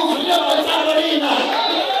 You flip the tambourine.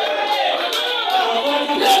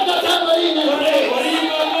 Flip the tambourine and praise.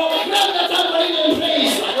 Flip the tambourine and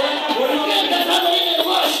praise. Flip the tambourine and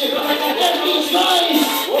worship. And rejoice.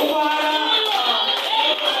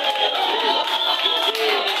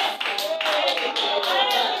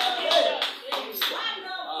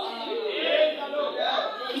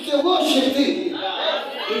 It's a worship thing.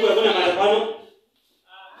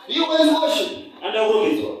 You will worship.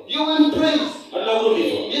 You will praise.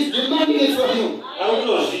 He's demanding it from you.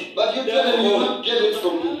 But you tell him you will not get it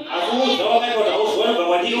from him.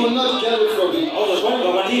 You will not get it from him.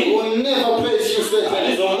 He will never praise you, Satan.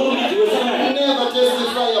 He will never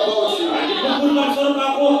testify about you.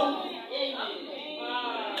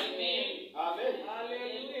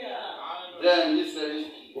 Then he says,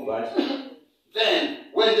 then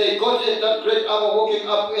when they got it, that great hour walking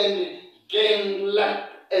up and came like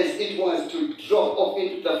as it was to drop off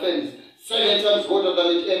into the fence, 7 times hotter than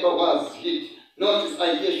it ever was hit. Notice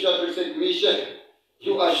I hear Shadrach said, Meshach,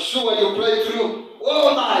 you are sure you prayed through?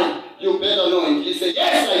 Oh my, you better know it. He said,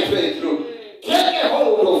 yes, I prayed through. Take a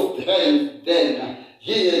hold of them then.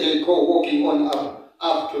 Here they go walking on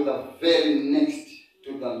up to the very next,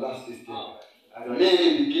 to the last step. And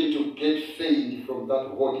many begin to get faint from that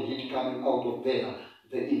hot heat coming out of there.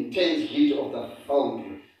 The intense heat of the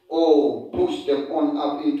foundry. Oh, push them on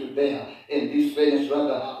up into there. And this furnace,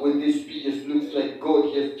 rather, when this piece looks like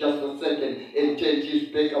God has just forsaken and turned his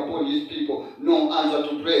back upon his people. No answer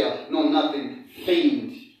to prayer, no nothing.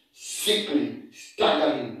 Faint, sickly,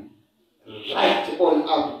 staggering, right on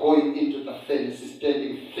up, going into the furnace,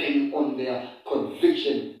 standing firm on their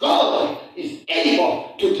conviction. God is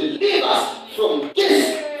able to deliver us from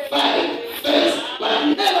this fiery furnace. But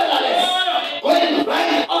nevertheless, going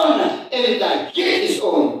right on, and the gate is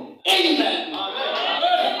on. Amen.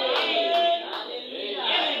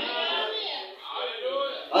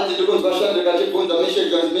 Amen. kunzwa Shadraka chibvunza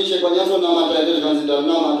Meshaki kwanyaso namata ende zvikanzi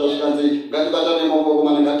ndarinamata zvikanzi ngatibatane maoko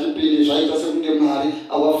mana ngatipinde zvaita sekunge Mwari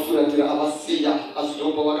avafuratira avasiya asi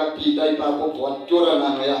ndobva vakapinda ipapo vatora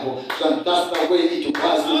nhano yavo. And that's the way it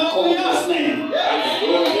was in Congress name.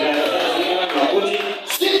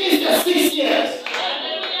 Still is the 6 years.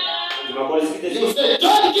 You say,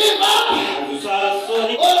 don't give up.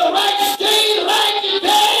 All right, stay right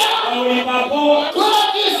there.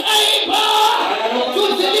 God is able to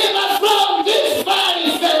deliver from this very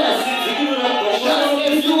furnace. Just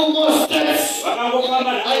a few more steps. I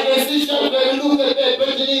guess you should look at the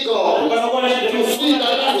Benjinigo. To see the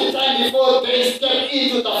last time before they step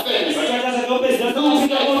into the furnace. Look at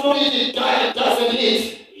the diet doesn't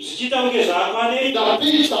eat. The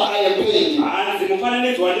picture I am painting.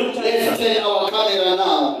 Let's turn our camera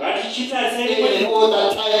now. Even all the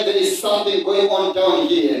time there is something going on down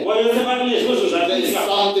here. There is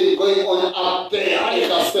something going on up there at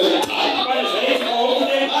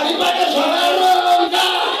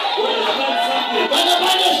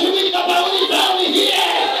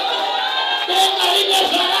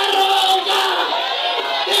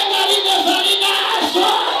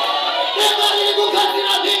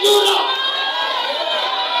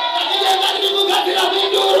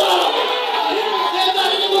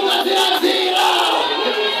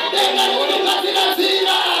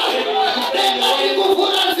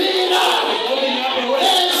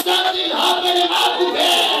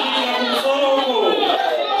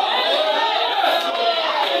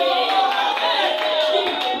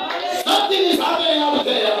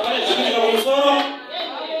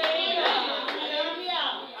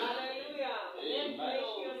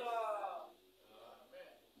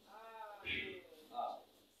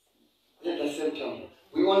the same time.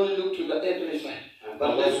 We only look to the earthly side,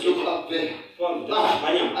 but let's look up there.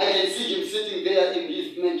 I can see him sitting there in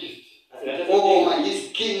his majesty. Oh my,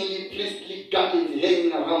 his kingly, priestly garments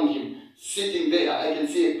hanging around him, sitting there. I can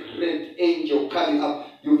see a great angel coming up.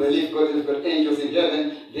 You believe God has got angels in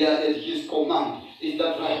heaven? They are at his command. Is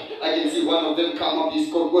that right? I can see one of them come up.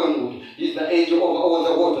 He's called Wormwood. He's the angel over all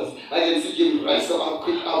the waters. I can see him rise up,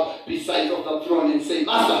 quick up beside of the throne and say,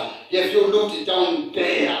 Master, have you looked down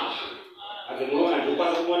there? Why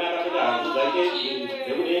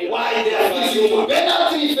they are giving to better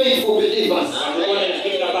three faithful believers? I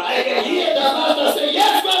can hear the master say,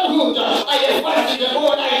 yes, good. I have watched the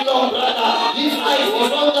whole night long, brother. His eyes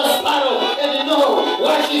is on the sparrow, and you know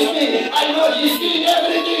what he's seen. I know he's seen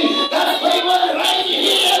everything that's going on right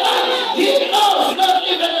here. He knows not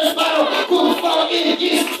even the sparrow could fall in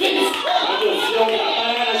his feet.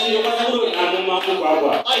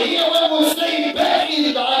 I hear when we say back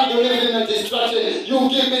in the unbelieving and destruction, you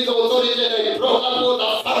give me the authority and I broke up all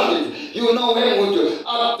the families. You know when would you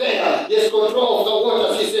up there, yes, control of the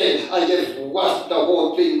waters, he said, I have washed the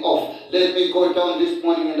whole thing off. Let me go down this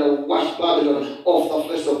morning and I wash Babylon off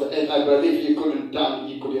the face of the earth. I believe he could have done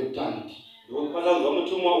it.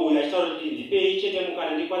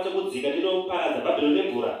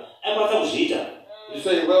 You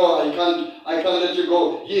say, well, I can't let you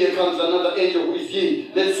go. Here comes another angel who is here.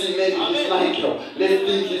 Let's see, maybe he's Michael. Let's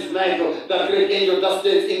think he's Michael, the great angel that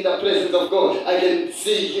stands in the presence of God. I can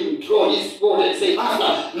see him draw his sword and say,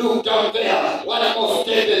 Master, look down there. One more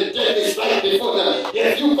step and death is right before them.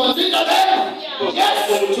 Yes, you consider them? Yes.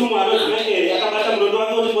 He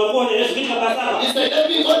said, let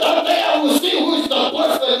me go down there. We'll see who is the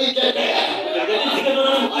boss when we get there.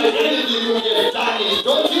 I believe you will get done it,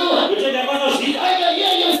 don't you? I can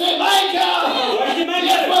hear you say, Michael, you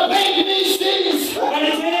have forbade me sins. The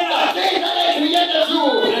day that I created you.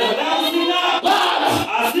 But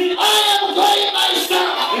I am going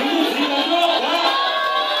myself.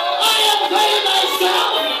 I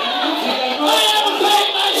am going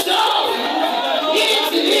myself. He is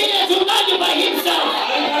here tonight by himself.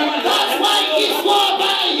 That's why he swore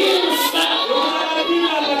by himself.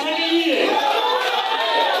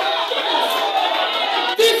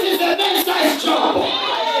 This is a man-sized job.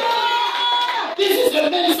 This is a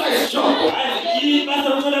man-sized job.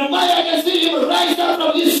 Why I can see him rise up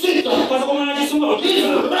from his seat. His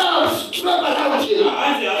rounds drop around him.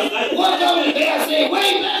 Walk down there, say,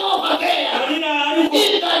 way back over there. In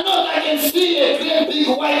the north, I can see a great big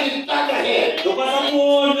white thunderhead.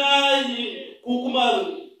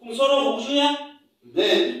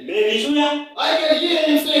 Then I can hear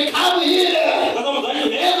him say, come here.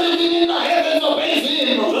 Everything in the heavens obeys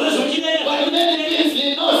him. But many things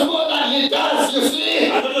he knows more than he does, you see.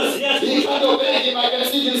 He can't obey him. I can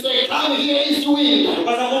see him say, come here, east wind.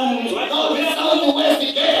 North, south, west,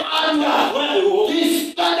 get under.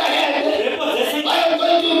 This thunderhead. I am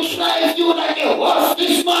going to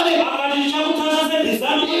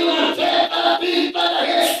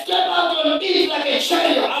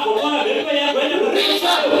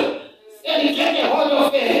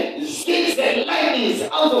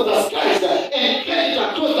sounds of the skies and carried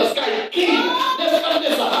across the sky. King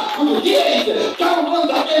Nebuchadnezzar could hear it down on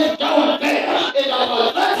the earth, down there. And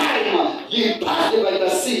about that time, he passed by the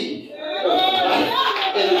sea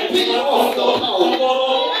and picked off the power.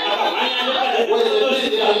 When the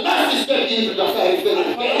last step into the fire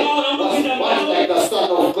furnace was one like the Son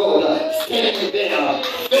of God standing there,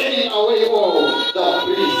 fading away all the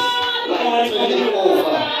priests, like turning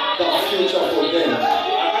over the future for them.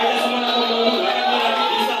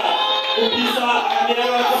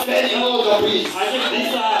 Fading all the priests.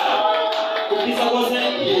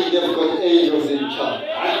 They've got angels in charge.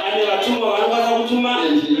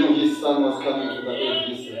 And he knew his son was coming to the earth.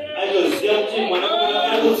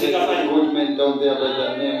 Good men down there by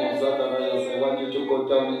the name of Zacharias. I want you to go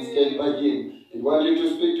down and stand by him. I want you to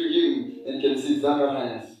speak to him and can see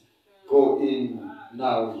Zacharias. Go in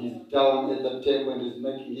now. He's down at the temple and is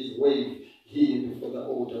making his way here before the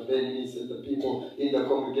altar. Then he said the people in the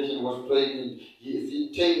congregation was praying. He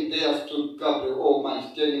came there, stood Gabriel, oh my,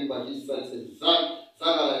 standing by his side, said,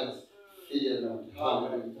 Zacharias, fear not.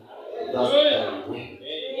 Hallelujah. That's the way.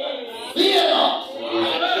 Fear not.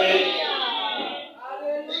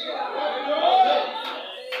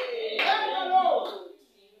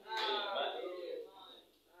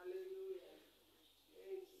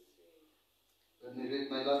 Let me read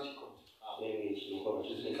my last quote.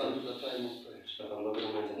 We come to the time of prayer.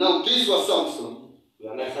 Now this was Samson. I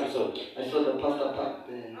saw the pastor back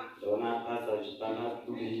there.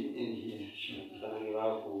 To be in here.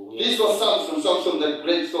 This was Samson. Samson the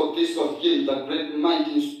great sword. This was him, the great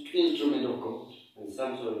mighty instrument of God.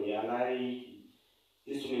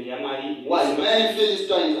 While many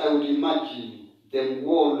Philistines, I would imagine them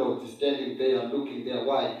warlords standing there, looking there.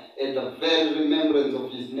 Why? At the very remembrance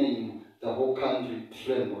of his name, the whole country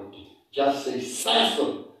trembled. Just say,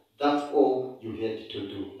 Samson. That's all you had to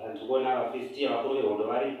do.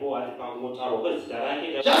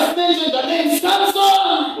 Just mention the name Samson.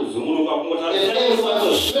 And everyone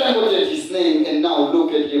trembled at his name, and now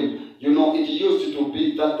look at him. You know, it used to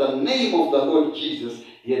be that the name of the Lord Jesus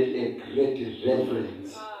had a great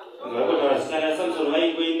reverence.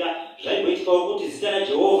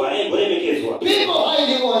 People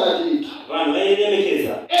highly honored it.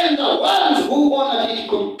 And the ones who honored it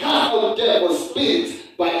could cast out devil spirits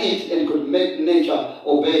by it and could make nature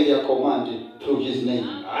obey their command through his name.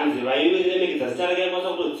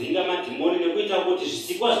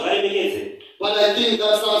 But I think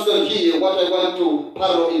that Samson here, what I want to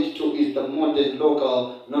parallel it to is the modern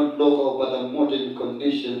local, not local, but the modern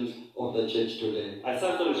conditions of the church today. It's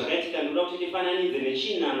a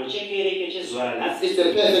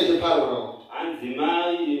perfect parallel. The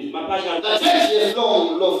church has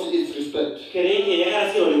long lost its respect.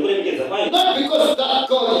 Not because that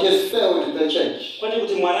God has failed the church, but the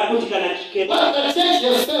church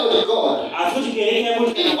has failed God.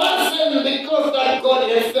 It wasn't because that God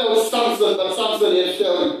had failed Samson, but Samson had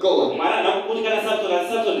failed God.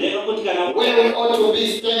 Where we ought to be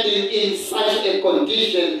standing in such a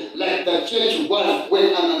condition like the church was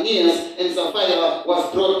when Ananias and Sapphira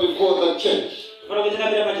was brought before the church. But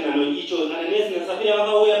instead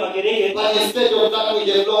of that, we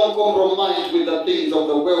have long compromised with the things of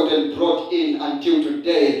the world and brought in until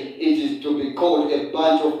today it is to be called a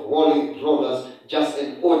bunch of holy rollers, just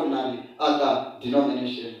an ordinary other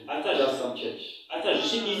denomination, just some church.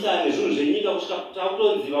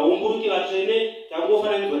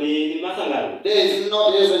 There is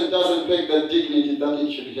no reason doesn't take the dignity that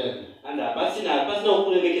it should have. I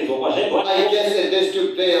guess and they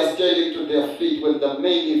stood there standing to their feet when the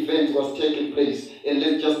main event was taking place. And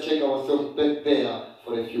let's just take ourselves back there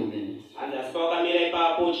for a few minutes. And I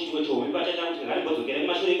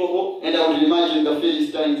would imagine the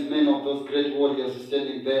Philistines, men of those great warriors,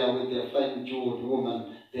 standing there with their fine jeweled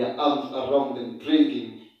woman, their arms around them,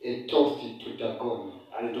 drinking a toast to Dagon.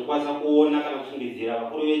 And say,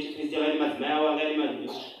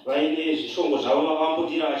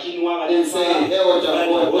 Hail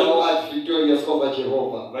Dagon, thou art victorious over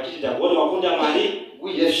Jehovah.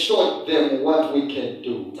 We have showed them what we can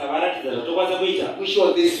do. We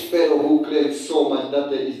showed this fellow who claims so much that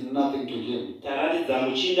there is nothing to him.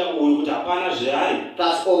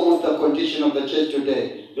 That's almost the condition of the church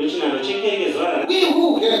today. We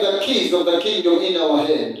who have the keys of the kingdom in our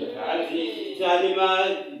hand.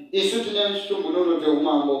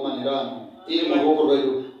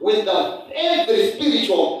 With every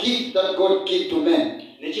spiritual gift that God gives to men,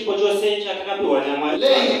 laying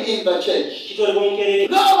in the church.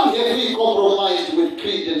 Long have we compromised with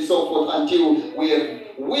creed and so forth until we have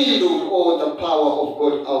windowed all the power of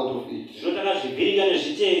God out of it.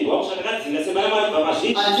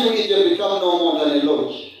 Until it has become no more than a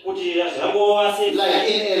lodge. kuti zvangova like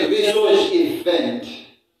in a research event.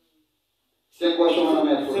 senguva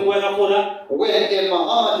yakakura When a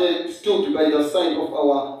Mohammedan stood by the side of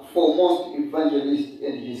our foremost evangelist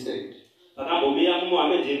and he said, pakambomira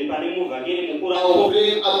mumohamedheni pane muvhangeri mukuru I'll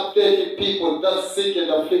bring up 30 people that's sick and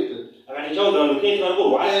afflicted. akati chaudza vanhu 30 vari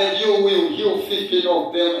kurwara And you will heal 15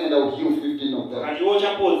 of them and I'll heal 15 of them. akati iwo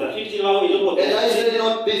chapodza 15 vavo ichopodza. And I said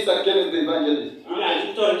not this against the evangelist. ine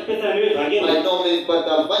handikutaura tichipesana nevevhangeri By no means, but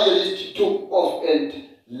the evangelist took off and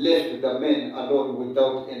left the man alone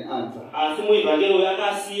without an answer. asi muevhangeri uyo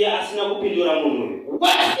akasiya asina kupindura munhu uyu.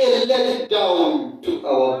 What a letdown to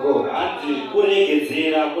our God. hanzi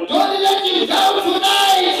kuregedzera Don't let him down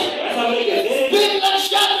tonight. asamuregedzere Bring that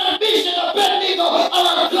shadow vision of Abednego,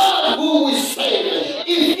 our God who we save.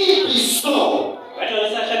 If it be so,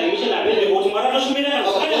 vatavasashadhemisha nabhedheko kuti mwari anoshumira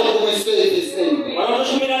our God who we save is able mwari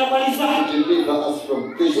anoshumira anokwanisa to deliver us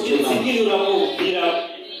from this tonight. kutidzikinura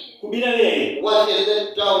kubira veye. What a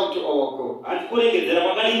letdown to our God. hanzi kuregedzera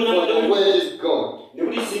kwakadikuna For the word is God.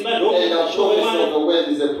 nekuti simba And the ndoshoko promise of yemwana the word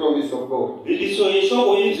is a promise of God. vidiso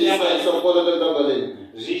yeshoko These izviyama signs of follow the double.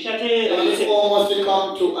 zvichateera It's almost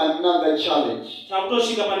come to another challenge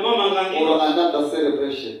takutosvika pane mamangange or another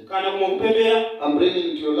celebration. kana kumwe kupembera I'm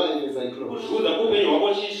bringing to your life as I close. kuzviudza kuupenyu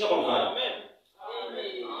hwako chisvika pakuvhara.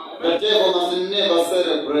 The devil must never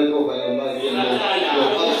celebrate over your life and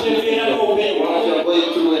what you're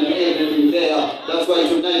going through and everything there. That's why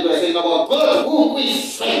tonight we're saying about God whom we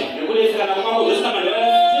serve. The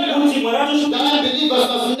unbelievers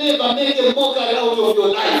must never make a mockery out of your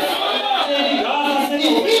life. If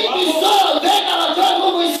it be so, then our God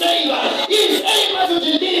whom we serve is able to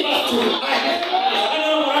deliver tonight.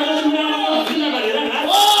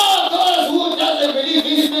 All those who doesn't believe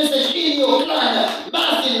this message in your plan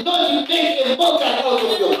must not make a mockery out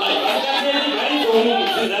of your life.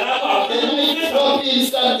 Can we drop in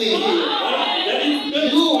something here?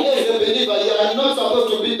 You as a believer, you are not supposed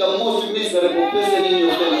to be the most miserable person in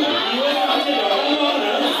your family.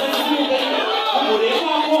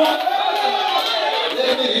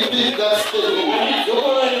 Let me repeat that statement. You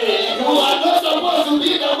are not supposed to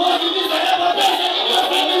be the most miserable person in your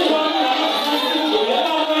family.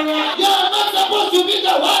 You are not supposed to be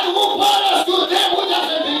the one who bothers to them who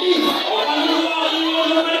doesn't believe.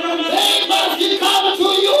 They must come to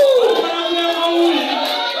you.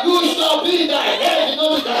 You shall be the head,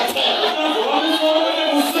 not the tail.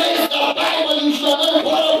 Says the Bible, you shall not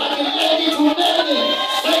borrow but lend it to many.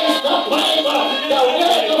 Says the Bible, the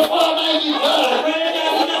word of Almighty God.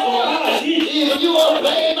 If you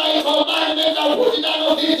obey my commandments, I'll put none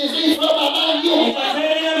of this disease from among you.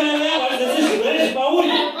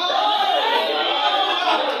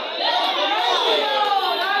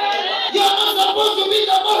 You are not supposed to be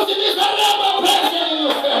the most miserable person in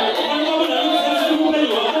your family.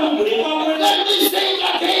 Let me say it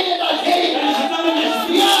again and again.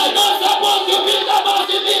 You are not supposed to be the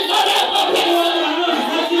most miserable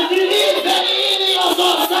person. Even in your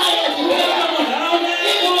society,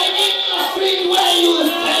 even in your street where you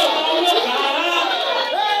stay.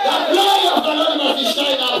 The glory of the Lord must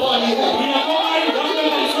shine upon you.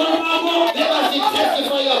 They must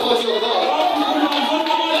testify about your God.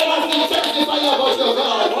 They must testify about your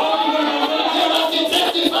God. They must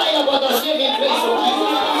testify about the saving grace of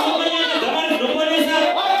Jesus.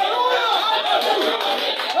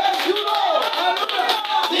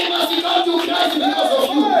 They must come to Christ because of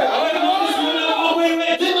you. They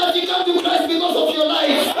must come to Christ because of your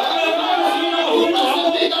life. You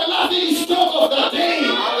mustn't be the laughing stock of the day.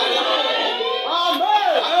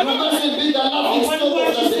 You mustn't be the laughing stock of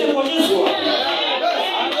the day.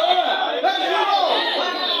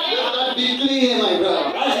 Let that be clear, my brother.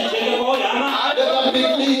 Let that be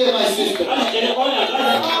clear, my sister.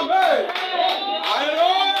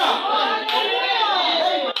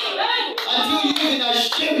 Until you even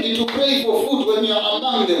ashamed to pray for food when you are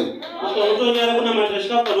among them.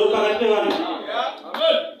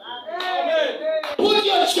 Put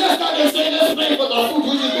your chest out and say, let's pray for the food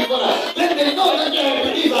which is before us. Then they know that you are a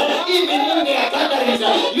believer. Even in their gatherings,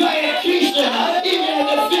 you are a Christian. Even at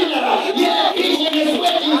the funeral, you are a Christian. It's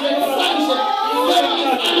weddings and function.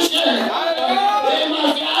 They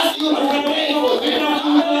must ask you to pray for them.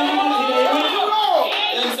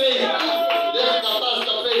 And say, let the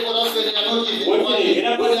pastor pray for us when they are not giving money.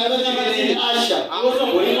 When they are not giving usher.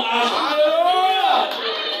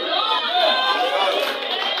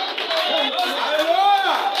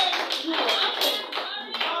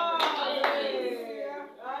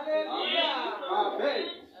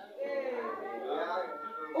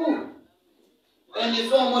 And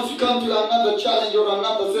it's almost come to another challenge or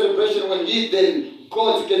another celebration when he then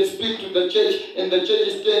God can speak to the church and the church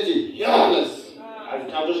is standing helpless.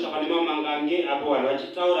 Azitaurishwa panema mangange apo vanhu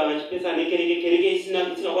vachitaura vachipesa nekereke isina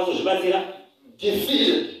kwazozvibatsira.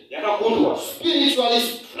 Defeated. Yakakundwa. Spiritually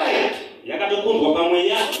stripped. Yakatokundwa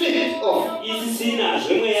pamweya. Stripped off. Isisina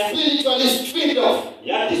zvemweya. Spiritually stripped off.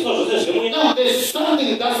 Yabviswa zvose zvemweya. Now there's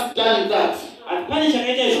something that's done that. Pane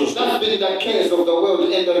chakaita izvozvo. That's been the case of the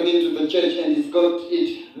world entering into the church, and it's got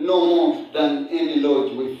it no more than any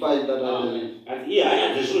Lord. We find that I believe. Then he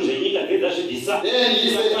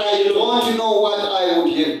said, I don't know what I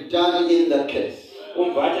would have done in that case. I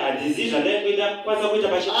would have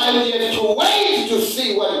to wait to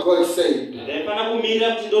see what God said. But I believe I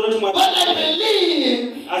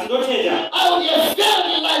would have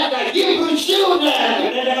felt like the Hebrew children.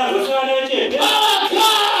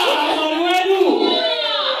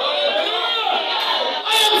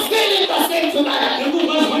 I am feeling the same tonight. In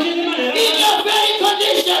your very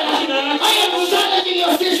condition, I am challenging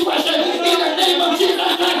your situation in the name of Jesus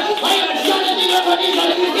Christ. I am challenging your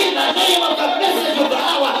condition in the name of the message of the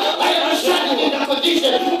hour. I am challenging the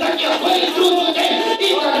condition that you are going through today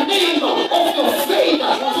in the name of your faith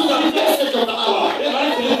to the message of the hour.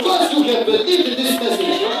 Because you can believe in this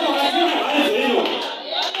message.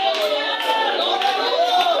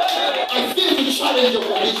 I feel to challenge your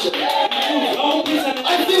condition. I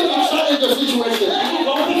feel to challenge your situation. I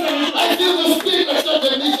feel to speak a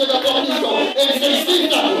certain mission upon people and say,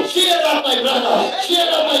 sister, cheer up my brother, cheer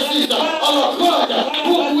up my sister. Our God,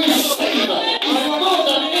 whom we save, is more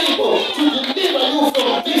than able to deliver you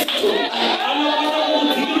from this tonight.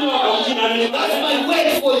 That's my word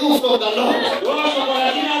for you from the Lord.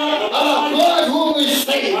 Our God, whom we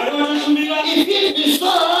save, if it be so,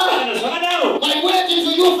 my word to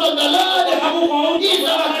you from the Lord is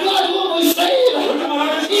our God, whom we save.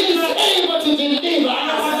 He is able to deliver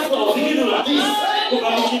us from this.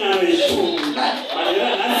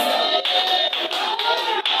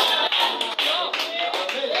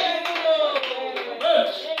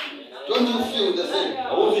 Don't you feel the same? I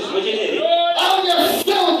would have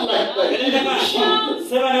felt like that.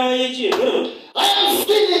 I am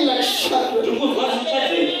feeling like Shadrach.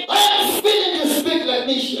 I am feeling to speak like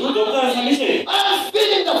Misha. I am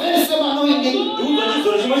feeling the very same anointing.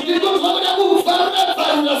 Because I'm going to move farther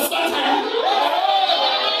from the Satan.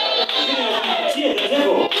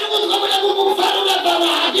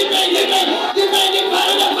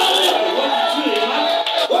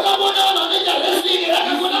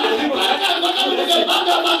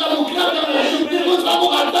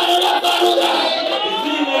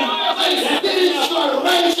 Spiritual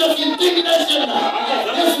righteous indignation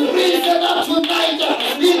is risen up tonight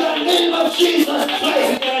in the name of Jesus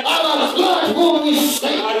Christ, our God whom we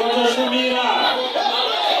save.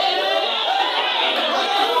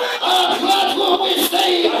 Our God whom we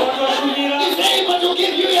save is able to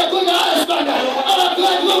give you a good husband. Our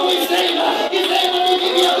God whom we save is able to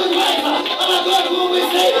give you a good wife. Our God whom we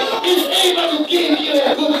save is able to give you a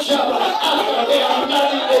good job after they are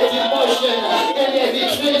planning a demotion and a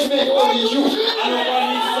retrenchment on you.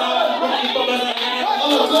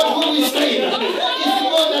 Our God whom we save is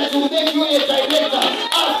more than to make you a director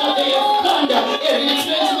after they have planned a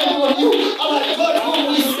retrenchment on you. Our God whom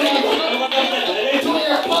we save to a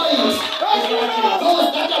point those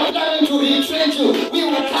that are planning to retrench you, we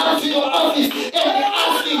will come to your office and be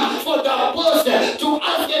asking for the boss to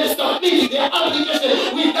ask them to submit their application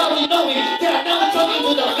without knowing they are now talking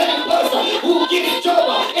to the very person who gives job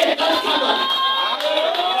at that company.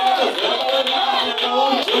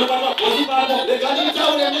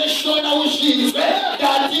 Lekanitaure neshona uzvinzwe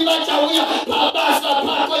ndativa chauya pabasa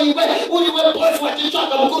pako iwe uriwe boss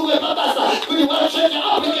wachitsvaga mukuru wepabasa kuti wachenge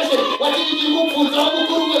application wachiti ndikubvunza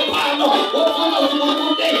mukuru wepano wobvunza kuti muri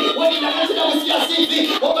kudei woti ndakachida kusiya CV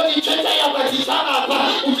wongoti cheta yapa tichakapa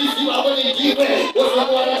uchiziva kuti ndiwe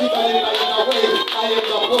wozokuwaratidza lekaita way I am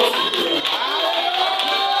the boss here.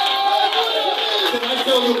 Can I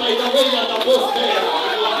tell you by the way you are the boss there?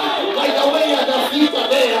 By the way you are the victor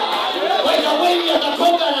there? By the way you are the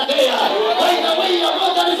conqueror there? By the way you are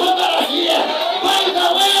more than conquerors here? By the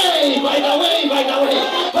way you are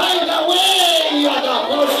the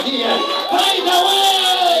boss here? By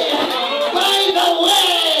the way,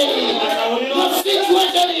 your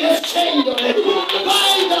situation has changed already.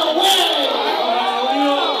 By the way.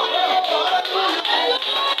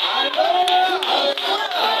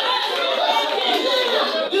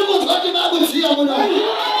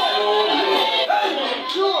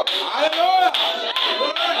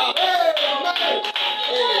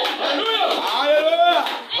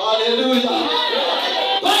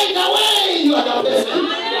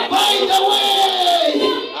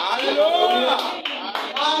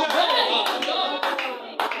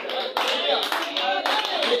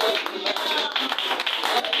 I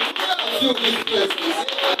feel this place.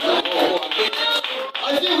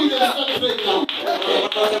 I think we can start praying now.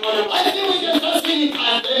 I think we can start singing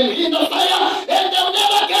and then in the fire and they'll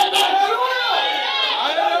never get back.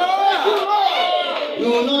 You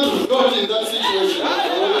will not rot in that situation.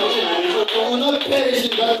 You will not perish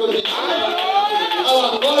in that condition.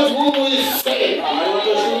 Our God whom we serve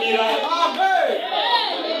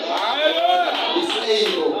is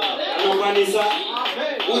able.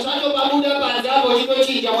 Usachobabuda panzapo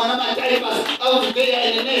chitochinja mwana matari pass out there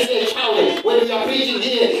and the next child when we are preaching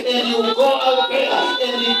here and you go out there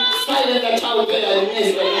and you silent the child there and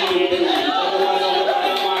next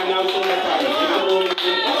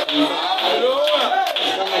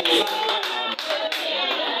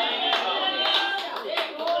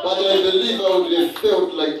But I believe I would have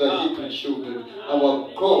felt like the Hebrew children. Our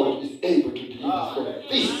God is able to deliver us from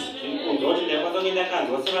this.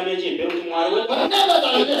 But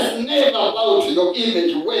nevertheless, never about your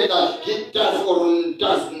image, whether he does or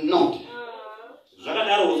does not.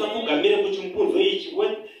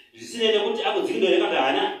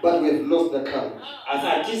 But we have lost the courage.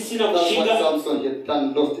 That's what Samson had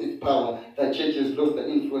done, lost its power. The church has lost the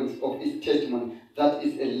influence of its testimony. That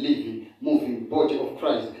is a living, moving body of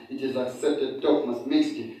Christ. It is accepted dogmas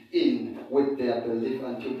mixed in with their belief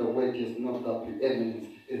until the word is not the preeminence.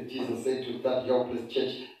 As Jesus said to that helpless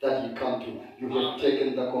church that he come to, you have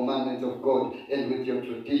taken the commandments of God and with your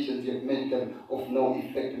traditions you have made them of no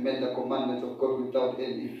effect. You made the commandments of God without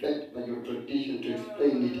any effect, but your tradition to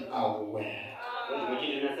explain it our way.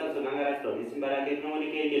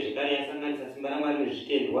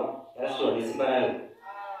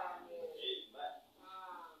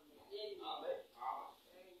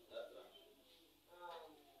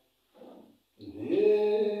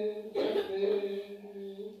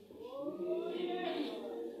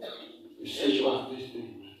 Research of this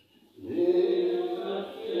thing.